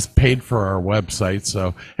 I just paid for our website,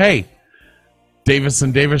 so hey,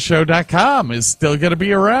 DavisandDavisShow.com is still going to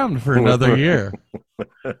be around for another year.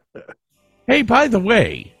 Hey, by the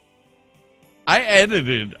way, I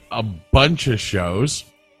edited a bunch of shows,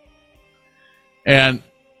 and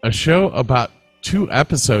a show about 2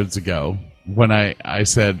 episodes ago when I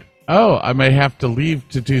said, oh, I may have to leave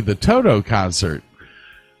to do the Toto concert.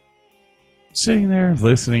 Sitting there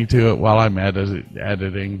listening to it while I'm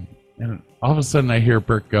editing, and all of a sudden I hear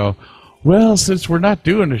Bert go, well, since we're not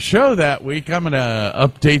doing a show that week, I'm going to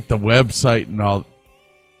update the website and all.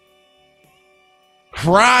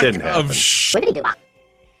 Crock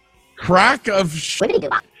of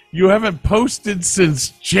you haven't posted since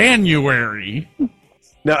January.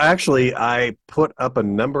 No, actually, I put up a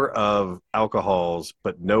number of alcohols,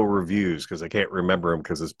 but no reviews because I can't remember them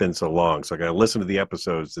because it's been so long. So I got to listen to the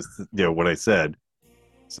episodes to, what I said.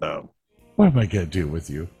 So what am I going to do with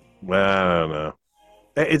you? Well, I don't know.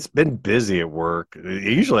 It's been busy at work.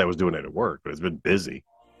 Usually I was doing it at work, but it's been busy.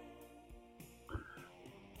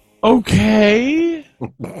 Okay.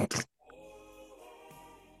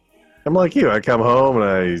 I'm like you. I come home and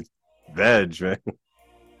I veg, man.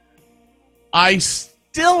 I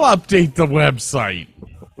still update the website.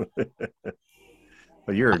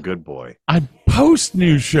 But you're a good boy. I post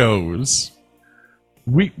new shows.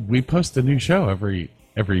 We post a new show every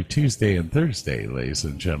Tuesday and Thursday, ladies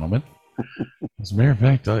and gentlemen. As a matter of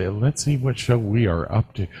fact, let's see what show we are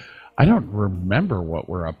up to. I don't remember what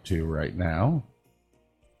we're up to right now.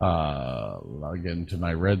 Log into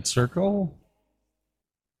my Red Circle.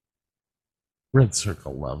 Red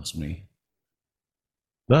Circle loves me.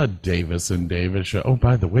 The Davis and Davis show. Oh,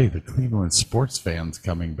 by the way, the Cleveland sports fans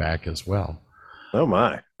coming back as well. Oh,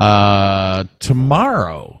 my.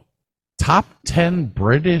 Tomorrow, top 10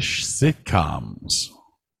 British sitcoms.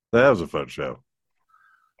 That was a fun show.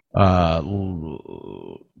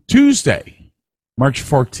 Tuesday, March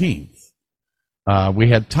 14th, we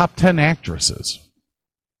had top 10 actresses.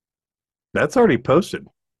 That's already posted.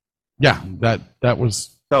 Yeah, that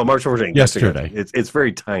was March 14th. yesterday. It's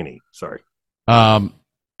very tiny. Sorry. And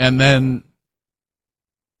then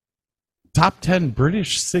top 10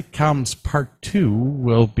 British sitcoms part 2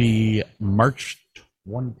 will be March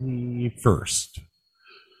 21st.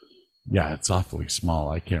 Yeah, it's awfully small.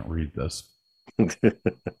 I can't read this.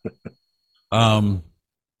 Oh,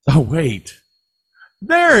 wait.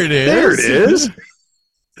 There it is. There it is.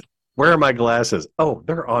 Where are my glasses? Oh,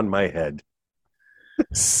 they're on my head.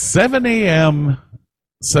 7 a.m.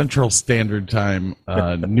 Central Standard Time.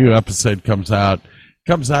 New episode comes out.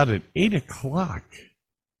 Comes out at 8 o'clock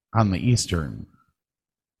on the Eastern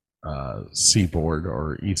seaboard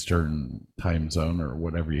or Eastern time zone or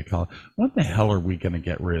whatever you call it. When the hell are we going to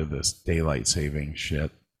get rid of this daylight saving shit?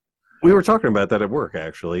 We were talking about that at work,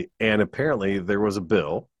 actually, and apparently there was a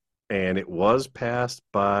bill, and it was passed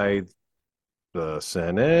by the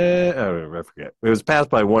Senate. I forget. It was passed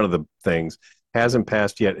by one of the things. Hasn't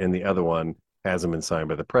passed yet, and the other one hasn't been signed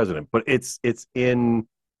by the president. But it's in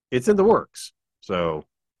the works. So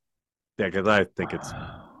Yeah, because I think it's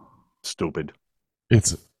stupid.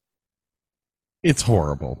 It's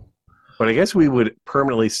horrible. But I guess we would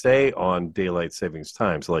permanently stay on daylight savings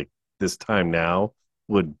time. So, like, this time now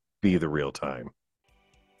would be the real time.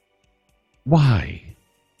 Why?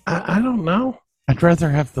 I don't know. I'd rather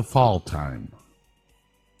have the fall time.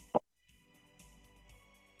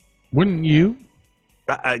 Wouldn't you?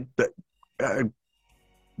 I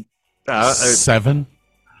 7?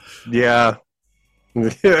 Yeah.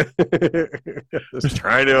 Just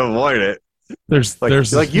trying to avoid it. There's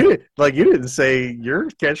you didn't say your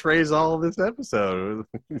catchphrase all this episode.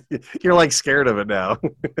 You're like scared of it now.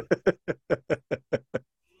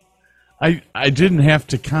 I didn't have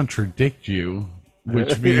to contradict you,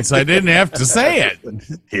 which means I didn't have to say it.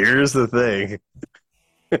 Here's the thing.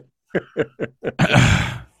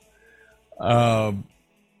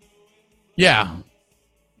 Yeah.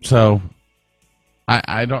 So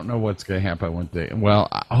I don't know what's going to happen one day. Well,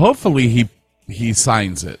 hopefully he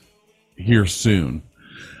signs it here soon.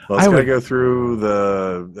 Well, it's got to go through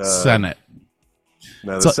the Senate.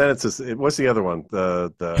 No, the Senate's. What's the other one?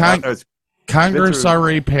 Congress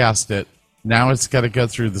already passed it. Now it's got to go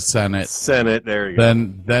through the Senate. There you go.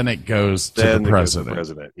 Then it goes to the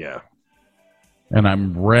president. Yeah. And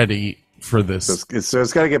I'm ready for this. So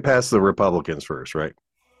it's got to get past the Republicans first, right?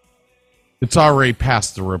 It's already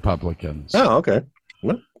past the Republicans. Oh, okay.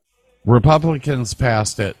 Well. Republicans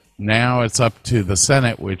passed it. Now it's up to the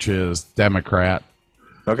Senate, which is Democrat.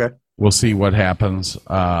 Okay. We'll see what happens.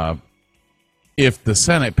 If the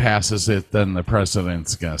Senate passes it, then the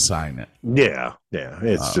president's going to sign it. Yeah.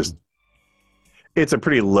 It's a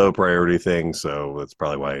pretty low priority thing, so that's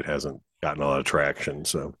probably why it hasn't gotten a lot of traction.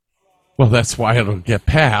 So, well, that's why it'll get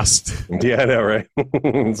passed. Yeah, I know, right?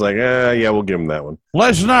 It's like, yeah, we'll give him that one.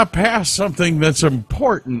 Let's not pass something that's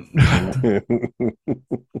important.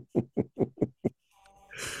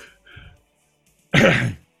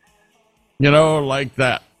 Like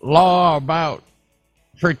that law about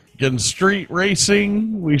freaking street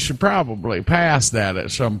racing. We should probably pass that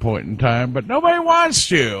at some point in time, but nobody wants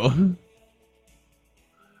to.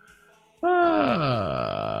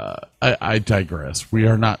 I digress. We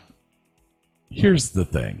are not. Here's the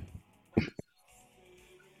thing.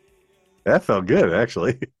 That felt good,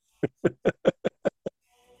 actually.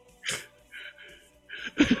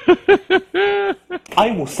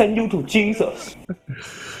 I will send you to Jesus.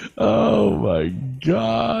 Oh my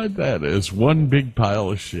God, that is one big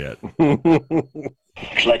pile of shit.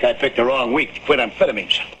 Looks like I picked the wrong week to quit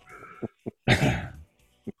amphetamines.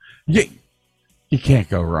 You can't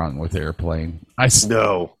go wrong with airplane.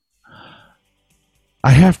 No.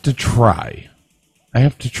 I have to try. I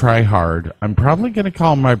have to try hard. I'm probably going to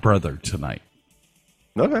call my brother tonight.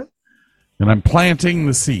 Okay. And I'm planting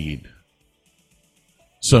the seed.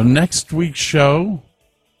 So next week's show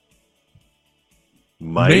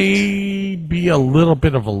may be a little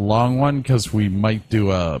bit of a long one because we might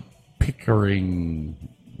do a Pickering.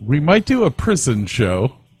 We might do a prison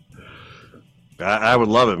show. I would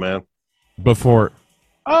love it, man. Before.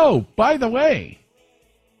 Oh, by the way,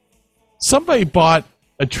 somebody bought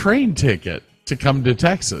a train ticket to come to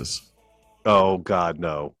Texas. Oh, God,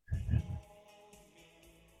 no.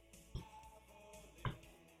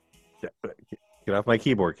 Get off my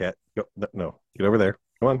keyboard, cat. Go, no, get over there.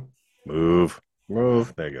 Come on. Move.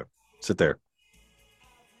 There you go. Sit there.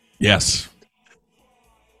 Yes.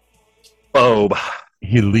 Oh.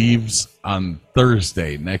 He leaves on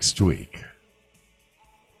Thursday next week.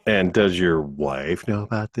 And does your wife know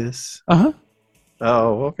about this? Uh-huh.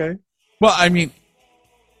 Oh, okay. Well, I mean,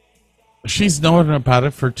 she's known about it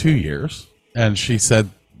for 2 years. And she said,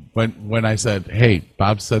 when I said, hey,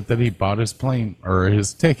 Bob said that he bought his plane or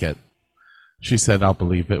his ticket, she said, I'll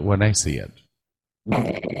believe it when I see it.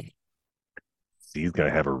 He's going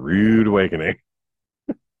to have a rude awakening.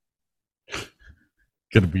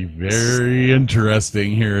 Going to be very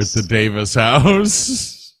interesting here at the Davis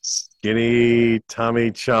house. Skinny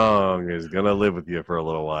Tommy Chong is going to live with you for a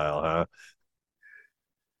little while,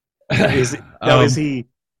 huh?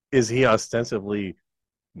 Is he ostensibly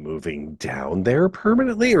moving down there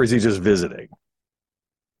permanently, or is he just visiting?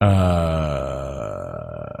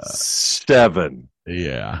 7.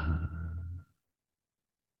 Yeah.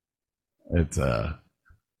 It's have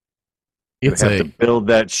to build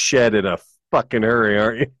that shed in a fucking hurry,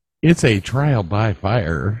 aren't you? It's a trial by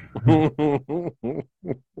fire.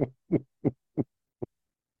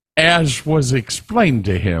 As was explained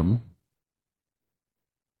to him,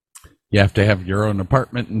 you have to have your own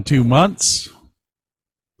apartment in 2 months.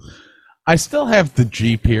 I still have the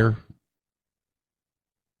Jeep here.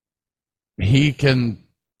 He can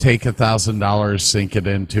take $1,000, sink it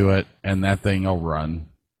into it, and that thing will run.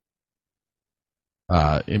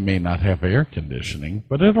 It may not have air conditioning,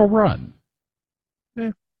 but it'll run.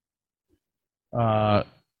 Yeah.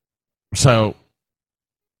 So,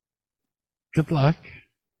 good luck.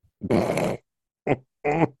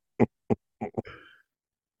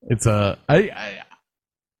 It's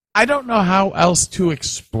I don't know how else to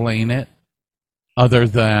explain it other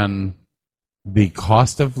than the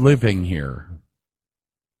cost of living here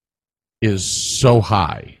is so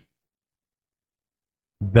high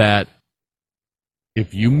that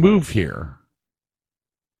if you move here,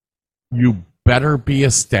 you better be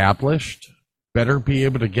established, better be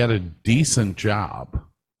able to get a decent job,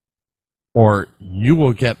 or you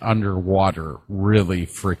will get underwater really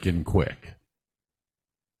freaking quick.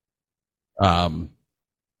 You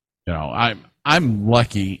know, I'm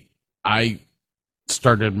lucky. I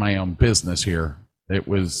started my own business here. It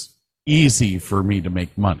was easy for me to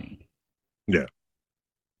make money. Yeah.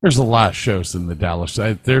 There's a lot of shows in the Dallas.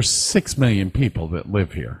 There's 6 million people that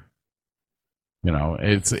live here. You know,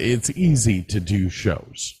 it's easy to do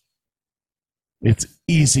shows. It's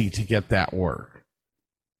easy to get that work.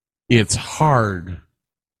 It's hard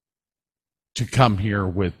to come here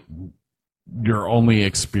with your only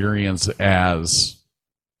experience as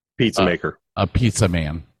Pizza maker. a pizza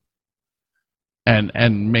man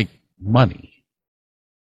and make money.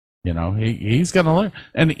 You know, he's going to learn.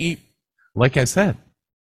 And like I said,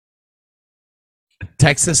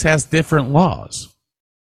 Texas has different laws.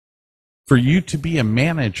 For you to be a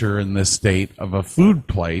manager in this state of a food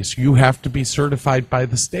place, you have to be certified by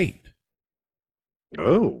the state.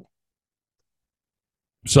 Oh.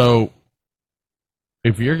 So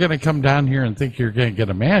if you're going to come down here and think you're going to get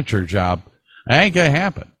a manager job, that ain't going to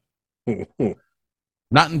happen.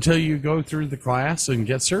 Not until you go through the class and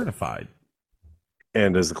get certified.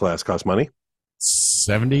 And does the class cost money?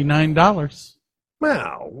 $79.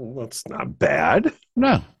 Wow, that's not bad.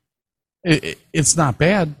 No, it's not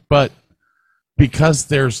bad, but because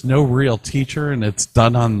there's no real teacher and it's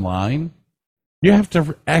done online, you have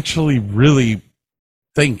to actually really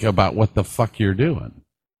think about what the fuck you're doing.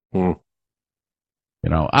 Hmm. You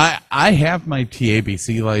know, I have my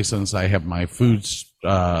TABC license. I have my food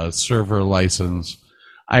server license.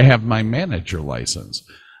 I have my manager license.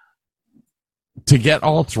 To get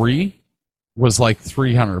all three was like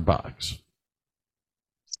 $300.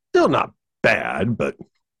 Still not bad, but...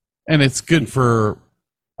 And it's good for...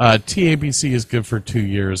 TABC is good for 2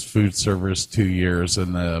 years, food server is 2 years,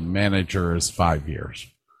 and the manager is 5 years.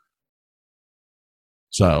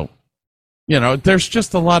 So, you know, there's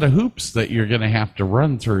just a lot of hoops that you're going to have to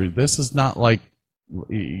run through. This is not like...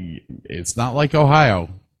 It's not like Ohio,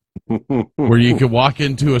 where you could walk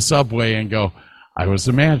into a Subway and go, I was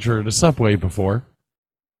a manager at a Subway before.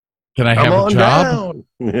 Can I have a job?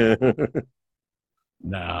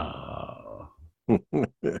 No.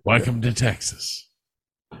 Welcome to Texas.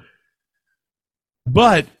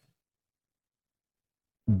 But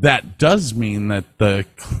that does mean that the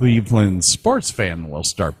Cleveland sports fan will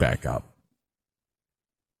start back up.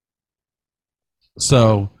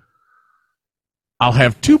 So I'll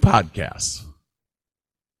have 2 podcasts.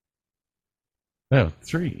 No,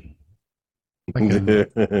 3. Like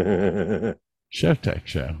a Show Tech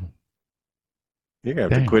show. You're going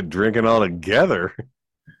to have to quit drinking altogether.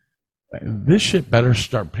 This shit better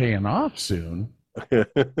start paying off soon.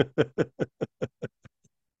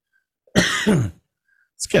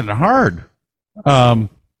 It's getting hard. I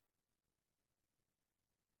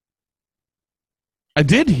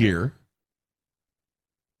did hear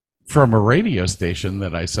from a radio station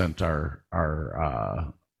that I sent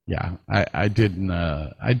I did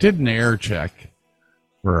an air check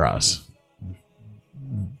for us.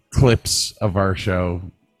 Clips of our show,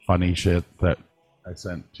 funny shit that I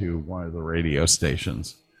sent to one of the radio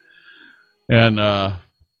stations. And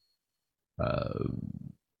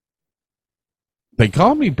they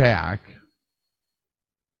called me back,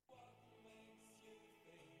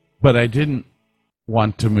 but I didn't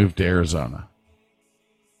want to move to Arizona.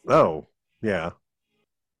 Oh, yeah.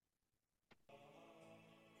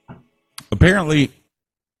 Apparently,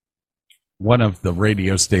 one of the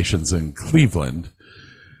radio stations in Cleveland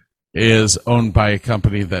is owned by a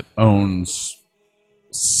company that owns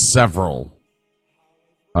several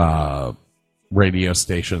radio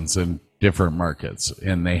stations in different markets,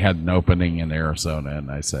 and they had an opening in Arizona, and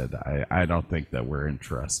I said, I don't think that we're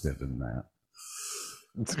interested in that.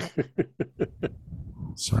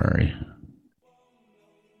 Sorry.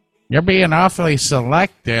 You're being awfully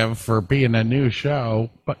selective for being a new show,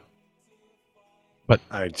 but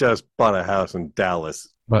I just bought a house in Dallas.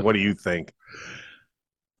 But what do you think?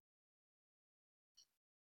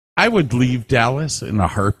 I would leave Dallas in a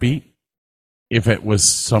heartbeat if it was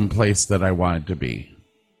someplace that I wanted to be.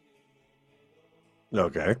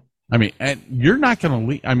 Okay. I mean, and you're not going to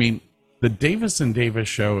leave. I mean, the Davis and Davis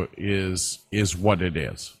show is what it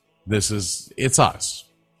is. It's us.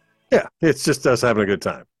 Yeah, it's just us having a good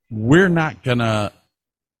time. You're not gonna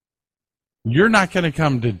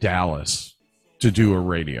come to Dallas to do a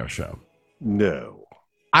radio show. No.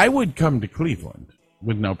 I would come to Cleveland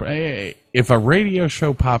with no. If a radio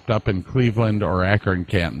show popped up in Cleveland or Akron,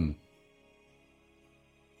 Canton,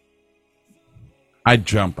 I'd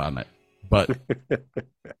jump on it. But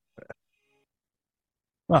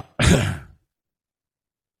well,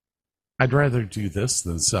 I'd rather do this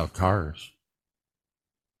than sell cars.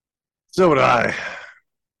 So would I.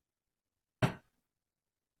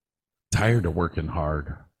 Tired of working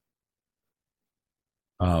hard.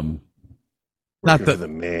 Working Not for that the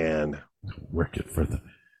man. working for the.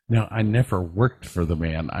 No, I never worked for the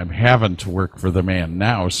man. I'm having to work for the man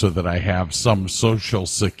now so that I have some social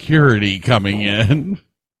security coming in.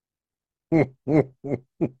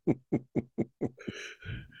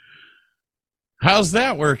 How's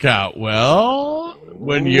that work out? Well,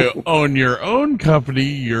 when you own your own company,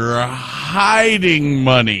 you're hiding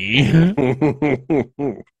money.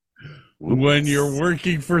 When you're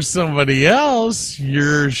working for somebody else,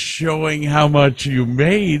 you're showing how much you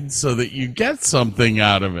made so that you get something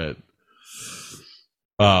out of it.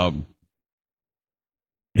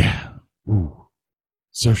 Yeah. Ooh.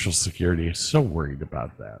 Social Security is so worried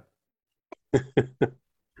about that.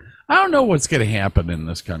 I don't know what's going to happen in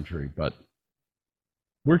this country, but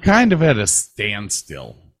we're kind of at a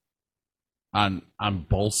standstill on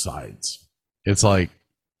both sides. It's like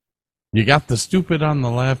you got the stupid on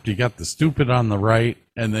the left, you got the stupid on the right,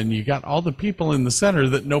 and then you got all the people in the center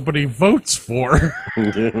that nobody votes for.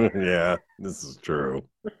 Yeah, this is true.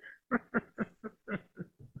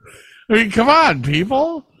 I mean, come on,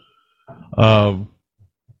 people.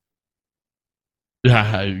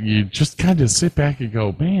 Yeah, you just kind of sit back and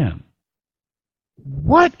go, man,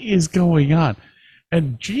 what is going on?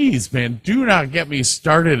 And geez, man, do not get me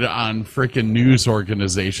started on freaking news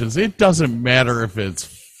organizations. It doesn't matter if it's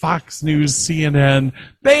Fox News, CNN,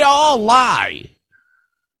 they all lie.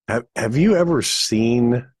 Have you ever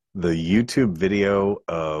seen the YouTube video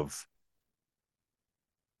of...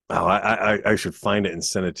 Oh, I should find it and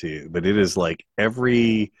send it to you. But it is like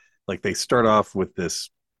they start off with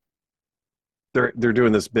this. They're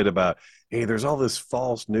doing this bit about, hey, there's all this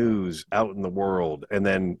false news out in the world, and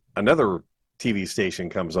then another TV station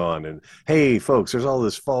comes on, and hey, folks, there's all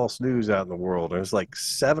this false news out in the world, and it's like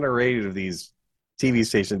 7 or 8 of these TV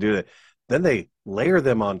stations do that. Then they layer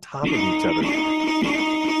them on top of each other.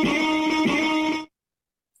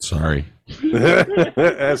 Sorry,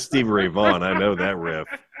 that's Stevie Ray Vaughan. I know that riff.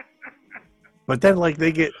 But then, like,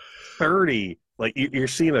 they get 30. Like you're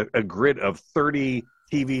seeing a grid of 30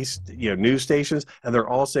 TV, news stations, and they're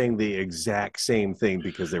all saying the exact same thing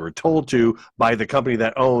because they were told to by the company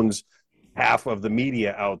that owns half of the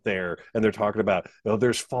media out there. And they're talking about,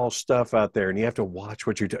 there's false stuff out there, and you have to watch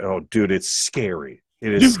what you're doing. Oh, dude, it's scary.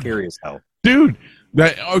 It is scary as hell. Dude,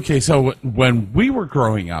 okay, so when we were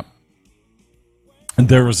growing up,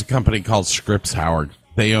 there was a company called Scripps Howard.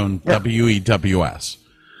 They owned WEWS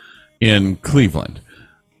in Cleveland.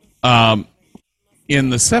 In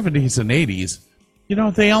the 70s and 80s,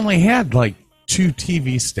 they only had like 2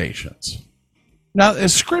 TV stations. Now,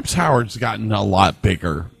 Scripps Howard's gotten a lot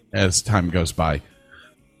bigger as time goes by.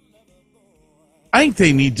 I think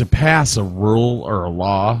they need to pass a rule or a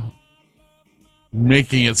law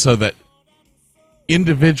making it so that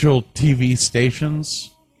individual TV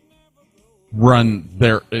stations run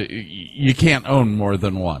you can't own more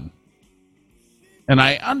than one. And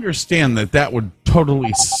I understand that would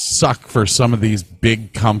totally suck for some of these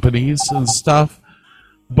big companies and stuff.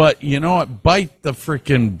 But you know what? Bite the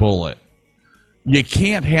freaking bullet. You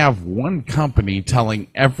can't have one company telling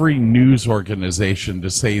every news organization to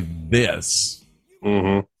say this.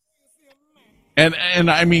 Mm-hmm. And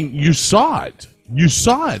I mean, you saw it. You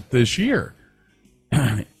saw it this year.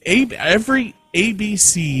 Every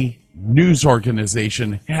ABC news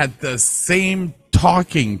organization had the same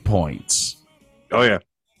talking points. Oh, yeah.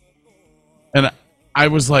 And I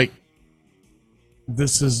was like,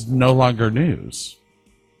 this is no longer news.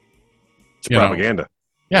 It's propaganda.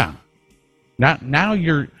 Yeah. Now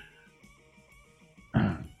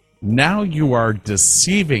you are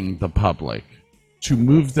deceiving the public to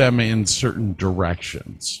move them in certain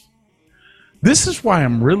directions. This is why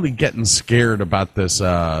I'm really getting scared about the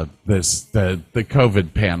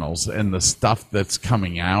COVID panels and the stuff that's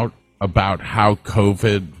coming out about how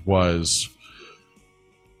COVID was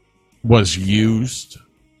used,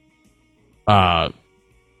 how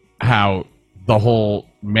the whole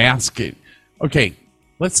mask. Okay,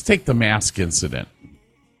 let's take the mask incident.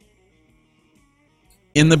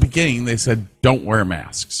 In the beginning, they said, don't wear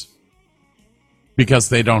masks because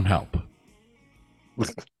they don't help.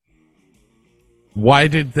 Why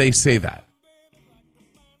did they say that?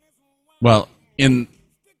 Well, in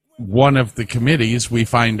one of the committees, we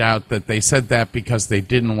find out that they said that because they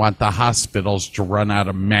didn't want the hospitals to run out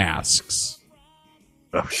of masks.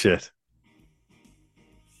 Oh, shit.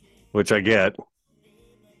 Which I get.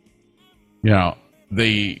 You know,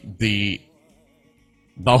 the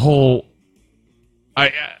whole...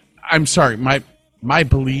 I'm sorry, my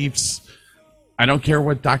beliefs, I don't care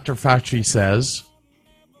what Dr. Fauci says.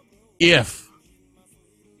 If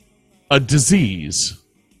a disease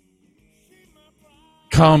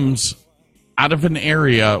comes out of an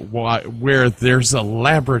area where there's a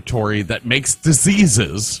laboratory that makes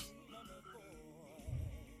diseases,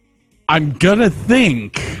 I'm gonna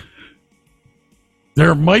think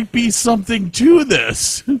there might be something to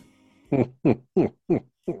this.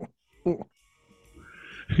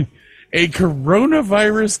 A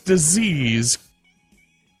coronavirus disease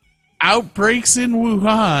outbreaks in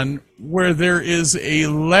Wuhan where there is a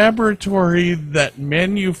laboratory that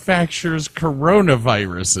manufactures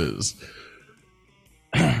coronaviruses.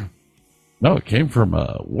 No, it came from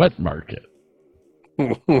a wet market.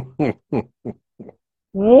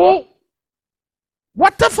 Whoa!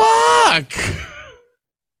 What the fuck?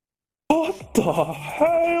 What the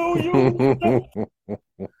hell?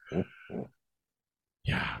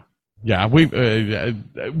 Yeah.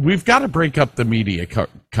 We've got to break up the media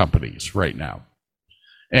companies right now,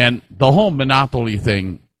 and the whole monopoly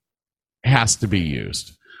thing has to be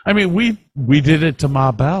used. I mean, we did it to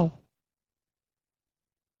Ma Bell.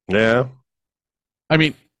 Yeah. I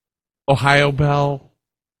mean, Ohio Bell.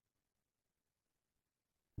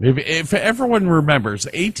 If everyone remembers,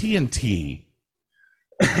 AT&T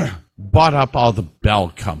bought up all the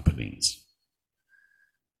Bell companies,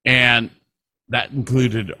 and that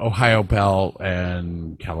included Ohio Bell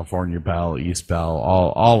and California Bell, East Bell,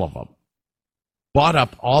 all of them. Bought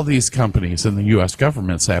up all these companies, and the U.S.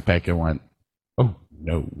 government sat back and went, oh,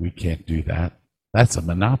 no, we can't do that. That's a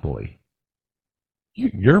monopoly.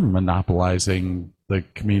 You're monopolizing the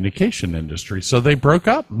communication industry. So they broke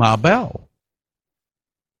up Ma Bell.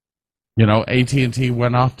 You know, AT&T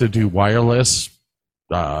went off to do wireless.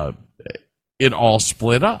 It all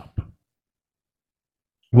split up.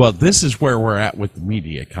 Well, this is where we're at with the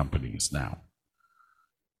media companies now.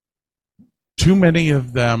 Too many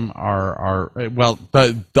of them are well,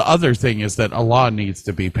 the other thing is that a law needs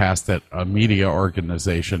to be passed that a media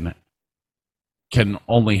organization can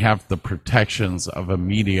only have the protections of a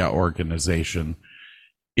media organization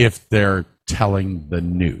if they're telling the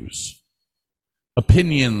news.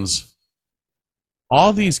 Opinions,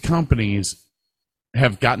 all these companies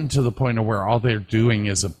have gotten to the point of where all they're doing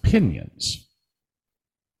is opinions.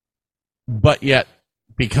 But yet,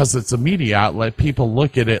 because it's a media outlet, people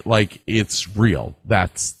look at it like it's real.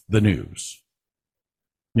 That's the news.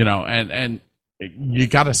 You know, and you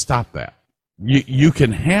got to stop that. You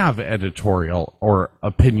can have editorial or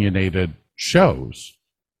opinionated shows,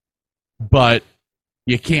 but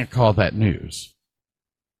you can't call that news.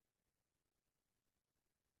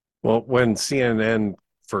 Well, when CNN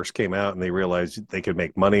first came out and they realized they could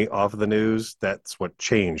make money off of the news, that's what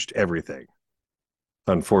changed everything.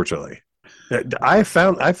 Unfortunately, I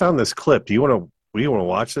found this clip. Do you want to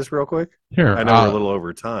watch this real quick? Here, I know we're a little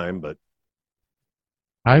over time, but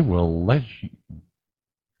I will let you.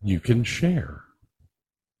 You can share.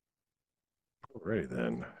 Alrighty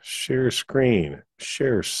then. Share screen.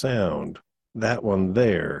 Share sound. That one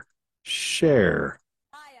there. Share.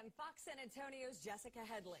 Hi, I'm Fox San Antonio's Jessica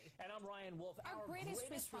Headley. And I'm Ryan Wolf. Our greatest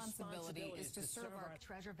responsibility is to serve our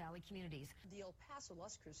Treasure Valley communities, the El Paso,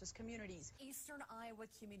 Las Cruces communities, Eastern Iowa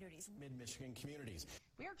communities, Mid-Michigan communities.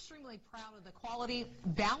 We are extremely proud of the quality,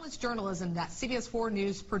 balanced journalism that CBS 4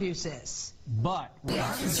 News produces. But we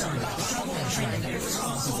are concerned about the trouble and trend of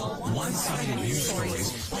irresponsible, one-sided news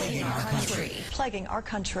stories plaguing our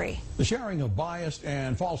country. The sharing of biased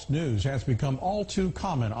and false news has become all too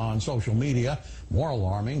common on social media. More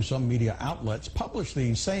alarming, some media outlets publish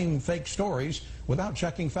these same fake stories without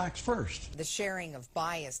checking facts first. The sharing of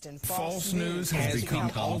biased and false news has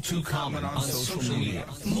become all too common on social media.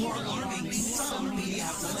 More alarming, some media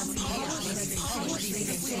outlets publish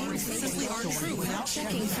these stories simply aren't true without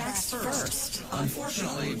checking facts first.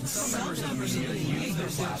 Unfortunately, some members of the media use their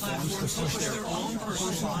platforms to push their own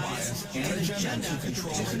personal bias and agenda to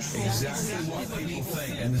control exactly what people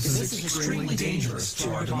think. And this is extremely dangerous to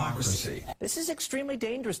our democracy. This is extremely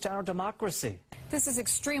dangerous to our democracy. This is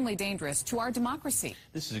extremely dangerous to our democracy.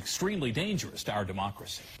 This is extremely dangerous to our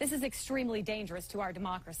democracy. This is extremely dangerous to our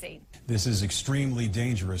democracy. This is extremely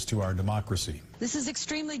dangerous to our democracy. This is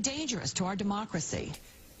extremely dangerous to our democracy.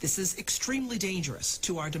 This is extremely dangerous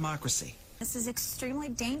to our democracy. This is extremely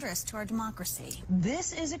dangerous to our democracy.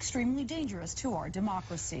 This is extremely dangerous to our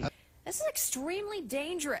democracy. This is extremely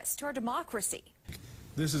dangerous to our democracy.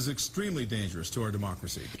 This is extremely dangerous to our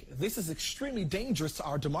democracy. This is extremely dangerous to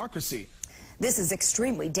our democracy. This is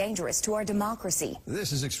extremely dangerous to our democracy.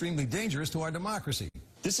 This is extremely dangerous to our democracy.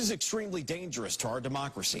 This is extremely dangerous to our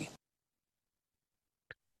democracy.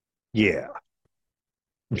 Yeah.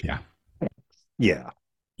 Yeah. Yeah.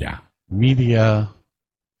 Yeah.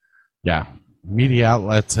 Media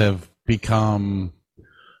outlets have become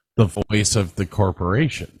the voice of the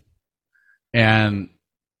corporation. And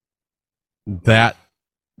that,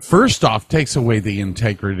 first off, takes away the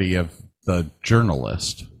integrity of the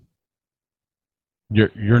journalist.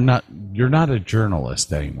 You're not a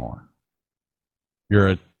journalist anymore.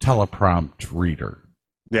 You're a teleprompt reader.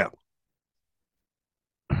 Yeah.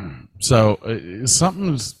 So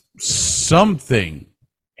something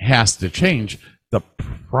has to change. The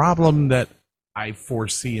problem that I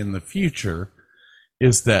foresee in the future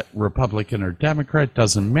is that Republican or Democrat,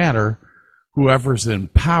 doesn't matter. Whoever's in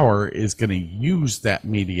power is going to use that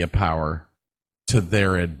media power to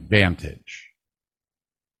their advantage.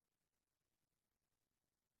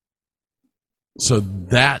 So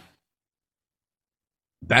that's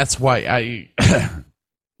why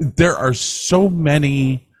there are so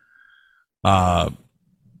many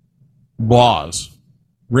laws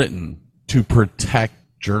written to protect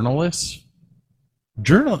journalists.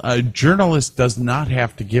 A journalist does not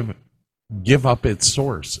have to give up its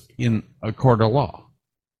source in a court of law.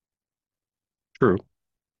 True.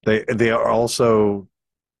 They are also,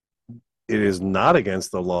 it is not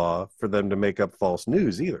against the law for them to make up false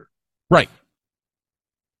news either. Right.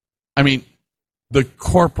 I mean, the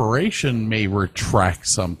corporation may retract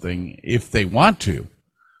something if they want to,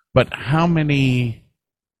 but how many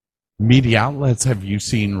media outlets have you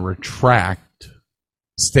seen retract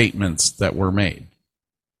statements that were made?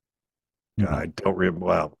 I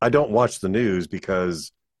don't watch the news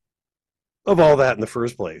because of all that in the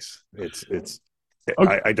first place. It's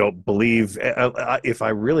okay. I don't believe, if I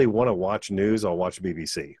really want to watch news, I'll watch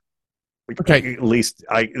BBC. Okay. At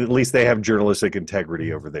least they have journalistic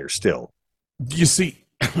integrity over there still. You see,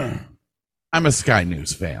 I'm a Sky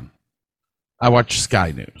News fan. I watch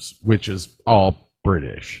Sky News, which is all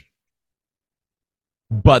British.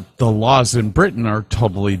 But the laws in Britain are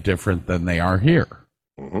totally different than they are here.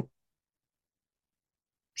 Mm-hmm.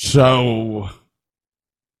 So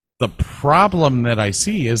the problem that I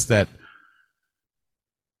see is that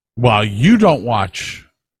while you don't watch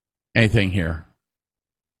anything here,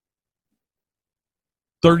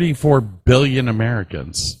 34 billion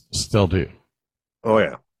Americans still do. Oh,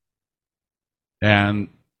 yeah. And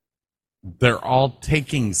they're all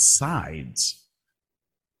taking sides.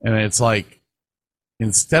 And it's like,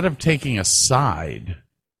 instead of taking a side,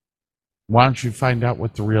 why don't you find out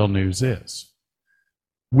what the real news is?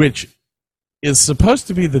 Which is supposed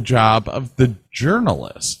to be the job of the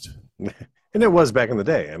journalist. And it was back in the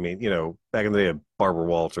day. I mean, back in the day of Barbara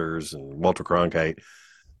Walters and Walter Cronkite,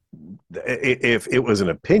 if it was an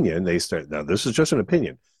opinion, now this is just an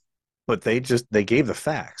opinion, but they gave the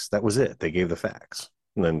facts. That was it. They gave the facts.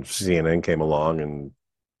 And then CNN came along and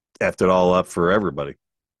effed it all up for everybody.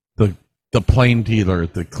 The Plain Dealer,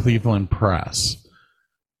 the Cleveland Press,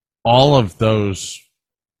 all of those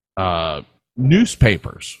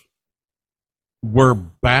newspapers were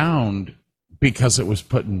bound because it was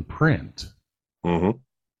put in print. Mm-hmm.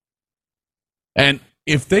 And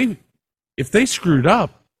if they screwed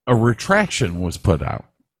up, a retraction was put out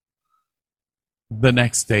the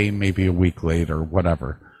next day, maybe a week later,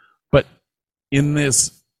 whatever. But in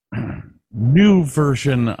this new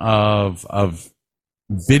version of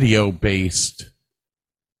video-based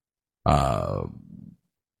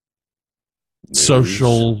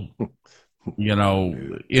social,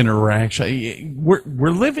 interaction,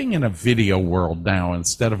 we're living in a video world now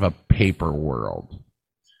instead of a paper world,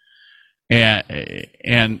 and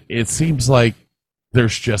it seems like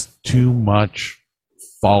there's just too much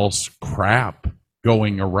false crap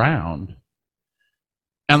going around.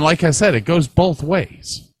 And like I said, it goes both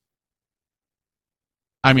ways.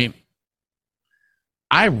 I mean,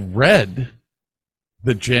 I read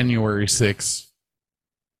the January 6th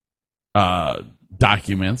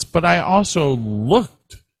documents, but I also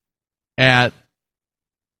looked at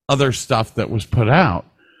other stuff that was put out.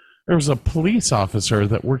 There was a police officer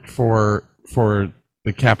that worked for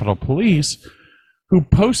the Capitol Police who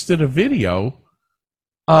posted a video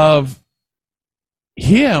of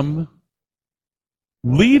him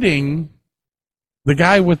leading the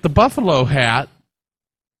guy with the buffalo hat.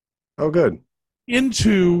 Oh, good.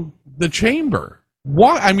 Into the chamber.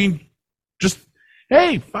 Why? I mean, just,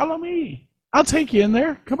 hey, follow me. I'll take you in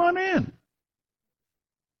there. Come on in.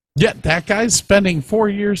 Yet that guy's spending 4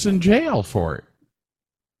 years in jail for it.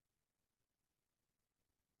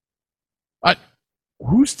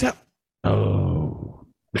 Who's telling? Oh,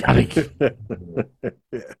 gotta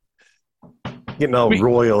getting all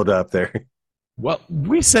roiled up there. Well,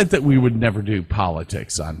 we said that we would never do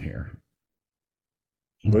politics on here.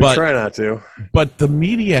 We try not to. But the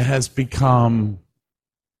media has become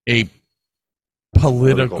a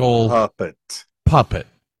political puppet.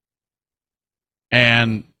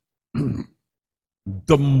 And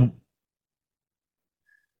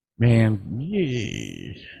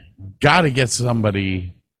got to get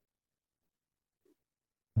somebody.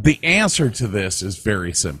 The answer to this is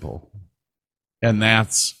very simple. And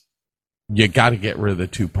that's, you got to get rid of the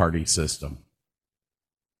two-party system.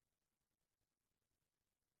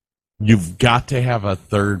 You've got to have a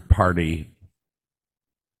third party.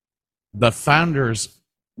 The founders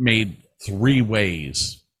made 3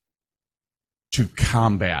 ways to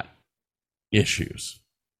combat issues.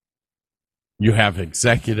 You have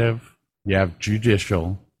executive, you have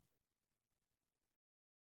judicial.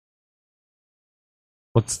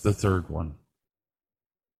 What's the third one?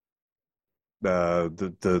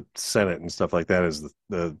 The Senate and stuff like that is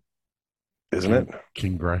the isn't it?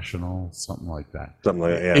 Congressional, something like that. Something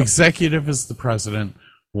like that, yeah. Executive is the president.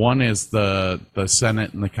 One is the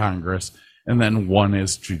Senate and the Congress. And then one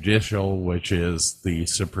is judicial, which is the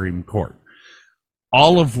Supreme Court.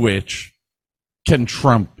 All of which can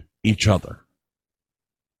trump each other.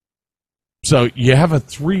 So you have a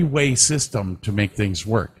 3-way system to make things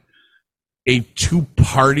work. A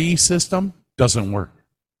 2-party system doesn't work.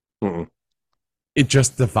 Mm-mm. It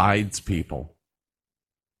just divides people.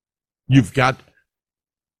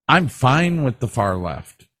 I'm fine with the far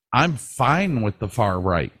left. I'm fine with the far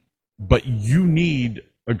right. But you need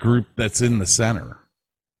a group that's in the center.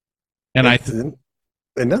 And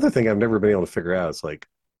another thing I've never been able to figure out is like,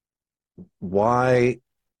 why,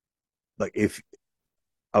 like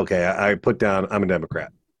I put down, I'm a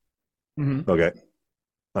Democrat. Mm-hmm. Okay.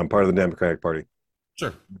 I'm part of the Democratic Party.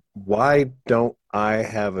 Sure. Why don't I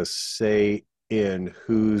have a say in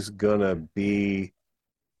who's gonna be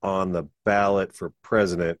on the ballot for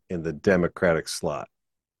president in the Democratic slot?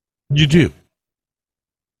 You do.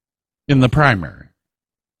 In the primary.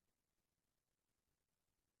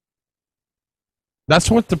 That's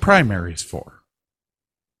what the primary's for.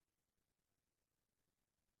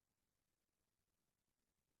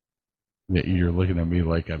 You're looking at me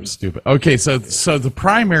like I'm stupid. Okay, so the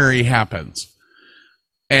primary happens,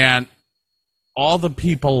 and all the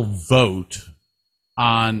people vote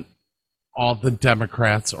on all the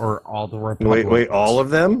Democrats or all the Republicans. Wait, all of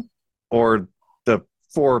them? Or the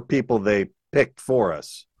 4 people they picked for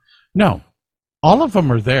us? No, all of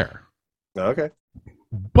them are there. Okay.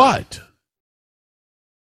 But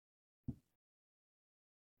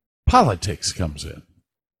politics comes in.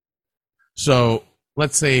 So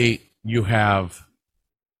let's say you have,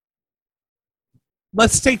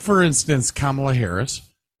 let's take, for instance, Kamala Harris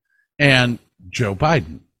and Joe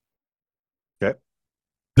Biden. Okay.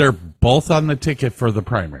 They're both on the ticket for the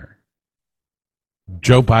primary.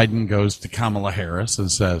 Joe Biden goes to Kamala Harris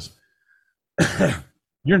and says,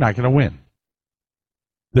 you're not going to win.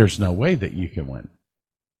 There's no way that you can win.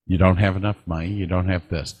 You don't have enough money. You don't have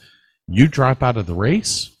this. You drop out of the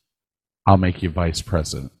race, I'll make you vice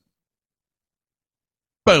president.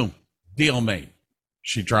 Boom. Deal made.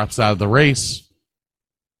 She drops out of the race.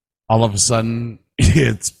 All of a sudden,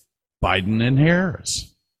 it's Biden and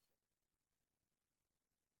Harris.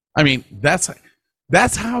 I mean, that's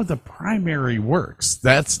how the primary works.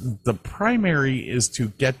 The primary is to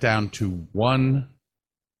get down to one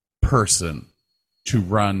person to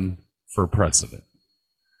run for president.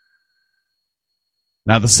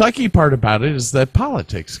 Now, the sucky part about it is that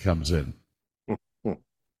politics comes in.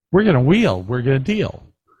 We're going to wheel. We're going to deal.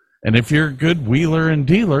 And if you're a good wheeler and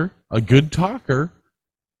dealer, a good talker,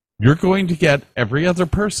 you're going to get every other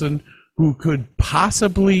person who could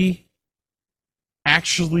possibly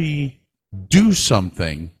actually do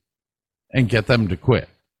something and get them to quit.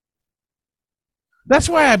 That's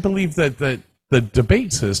why I believe that the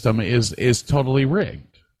debate system is totally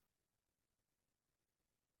rigged.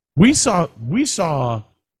 We saw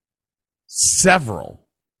several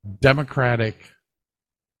Democratic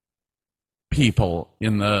people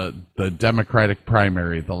in the Democratic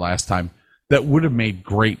primary the last time that would have made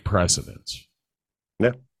great presidents.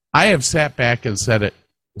 Yeah. I have sat back and said it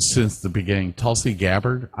since the beginning. Tulsi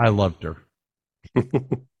Gabbard, I loved her.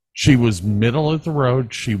 She was middle of the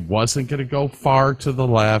road. She wasn't going to go far to the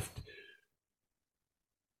left.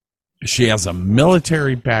 She has a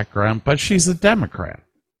military background, but she's a Democrat.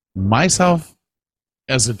 Myself,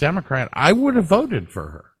 as a Democrat, I would have voted for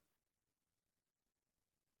her.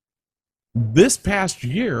 This past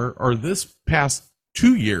year, or this past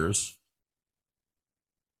 2 years,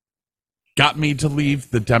 got me to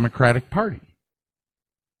leave the Democratic Party.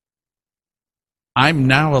 I'm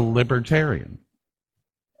now a libertarian.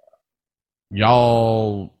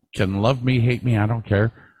 Y'all can love me, hate me, I don't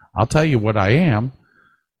care. I'll tell you what I am.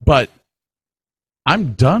 But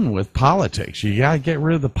I'm done with politics. You got to get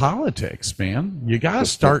rid of the politics, man. You got to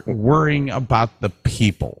start worrying about the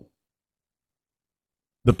people.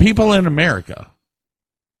 The people in America.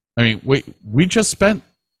 I mean, we just spent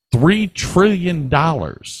 $3 trillion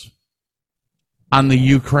on the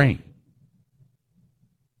Ukraine.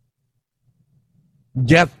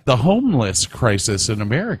 Yet the homeless crisis in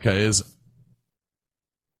America is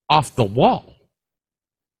off the wall.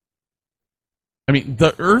 I mean,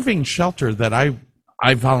 the Irving shelter that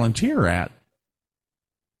I volunteer at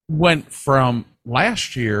went from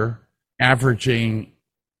last year averaging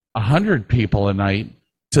 100 people a night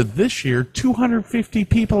to this year 250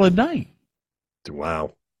 people a night.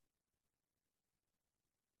 Wow.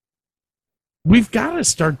 We've got to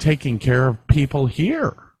start taking care of people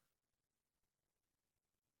here.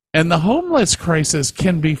 And the homeless crisis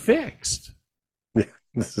can be fixed. Yeah,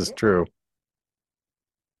 this is true.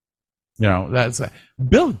 You know, that's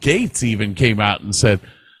Bill Gates even came out and said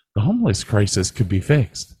the homeless crisis could be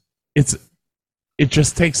fixed. It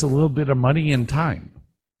just takes a little bit of money and time.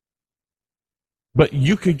 But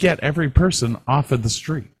you could get every person off of the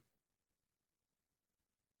street.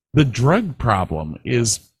 The drug problem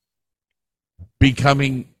is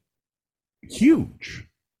becoming huge.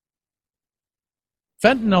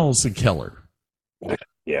 Fentanyl's a killer.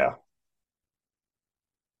 Yeah.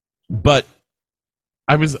 But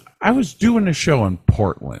I was doing a show in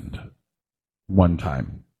Portland one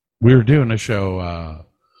time. We were doing a show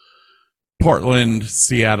Portland,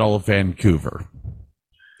 Seattle, Vancouver.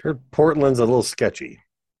 Heard Portland's a little sketchy.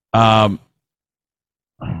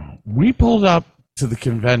 We pulled up to the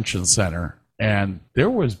convention center and there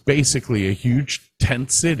was basically a huge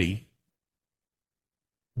tent city.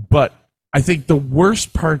 But I think the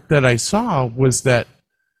worst part that I saw was that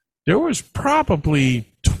there was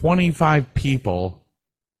probably 25 people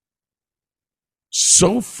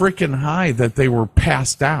so freaking high that they were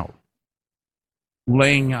passed out,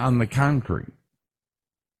 laying on the concrete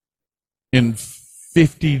in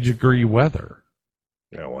 50-degree weather.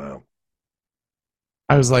 Oh, wow.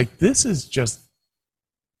 I was like, this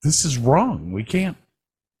is wrong.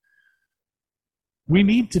 We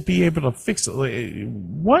need to be able to fix it.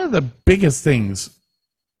 One of the biggest things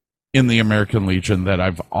in the American Legion that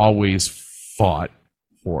I've always fought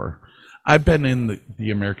for, I've been in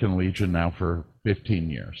the American Legion now for 17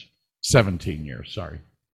 years, sorry.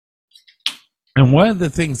 And one of the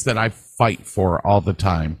things that I fight for all the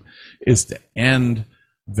time is to end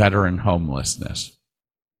veteran homelessness.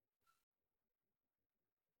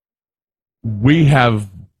 We have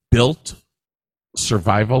built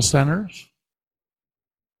survival centers.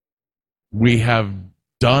 We have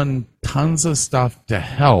done tons of stuff to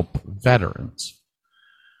help veterans.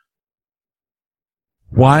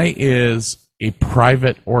 Why is a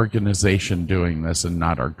private organization doing this and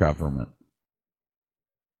not our government?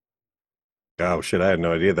 Oh, shit. I had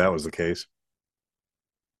no idea that was the case.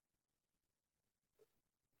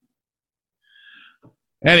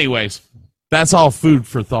 Anyways, that's all food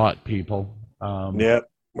for thought, people. Yep.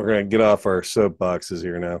 We're going to get off our soapboxes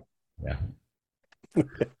here now. Yeah.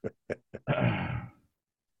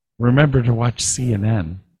 Remember to watch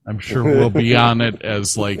CNN. I'm sure we'll be on it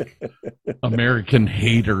as like American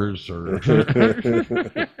haters or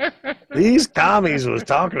these commies was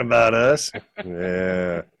talking about us.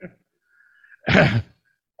 Yeah.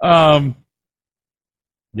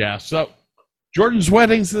 Yeah, so Jordan's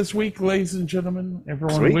wedding's this week, ladies and gentlemen.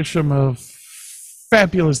 Everyone Sweet. Wish him a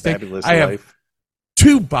fabulous day. Fabulous I life. have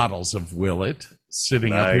 2 bottles of Willet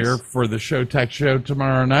sitting up Nice. here for the Showtech show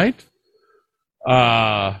tomorrow night.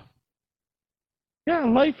 Yeah,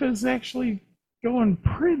 life is actually going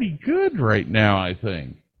pretty good right now, I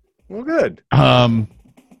think. Well, good. Gonna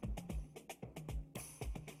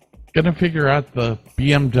figure out the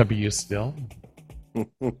BMW still.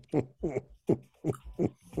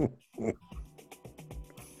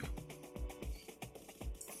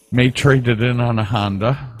 May trade it in on a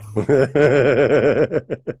Honda.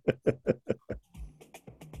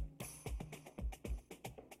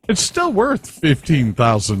 It's still worth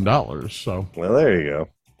 $15,000. So, well, there you go.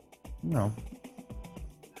 No,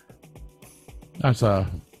 that's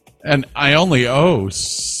and I only owe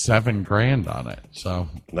 $7,000 on it. So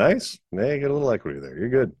nice. Yeah, you get a little equity there. You're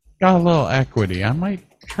good. Got a little equity. I might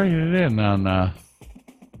trade it in on a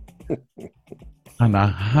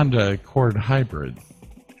Honda Accord hybrid.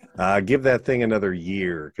 Give that thing another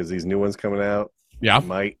year because these new ones coming out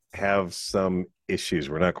might have some issues.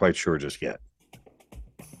 We're not quite sure just yet.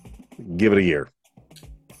 Give it a year.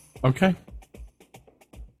 Okay.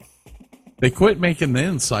 They quit making the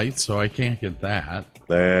Insight, so I can't get that.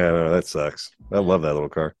 No, that sucks. I love that little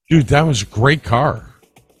car. Dude, that was a great car.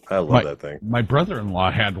 I love that thing. My brother-in-law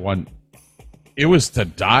had one. It was to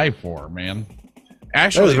die for, man.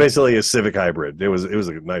 Actually, it was basically a Civic hybrid. It was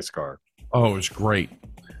a nice car. Oh, it was great.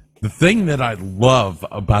 The thing that I love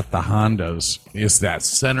about the Hondas is that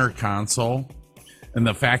center console and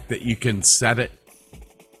the fact that you can set it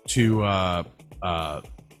to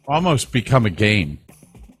almost become a game.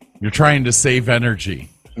 You're trying to save energy.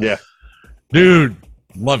 Yeah. Dude,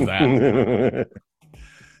 love that.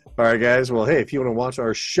 All right, guys. Well, hey, if you want to watch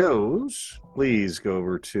our shows, please go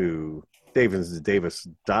over to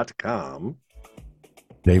davisdavis.com.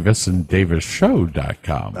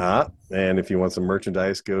 davisanddavisshow.com. And if you want some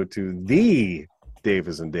merchandise, go to the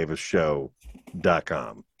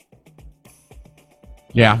davisanddavisshow.com.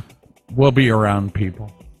 Yeah, we'll be around,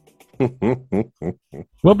 people.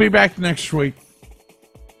 We'll be back next week.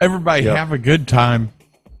 Everybody have a good time.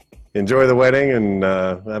 Enjoy the wedding, and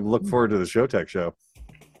I look forward to the Showtech show.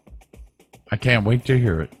 I can't wait to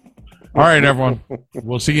hear it. All right, everyone.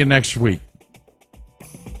 We'll see you next week.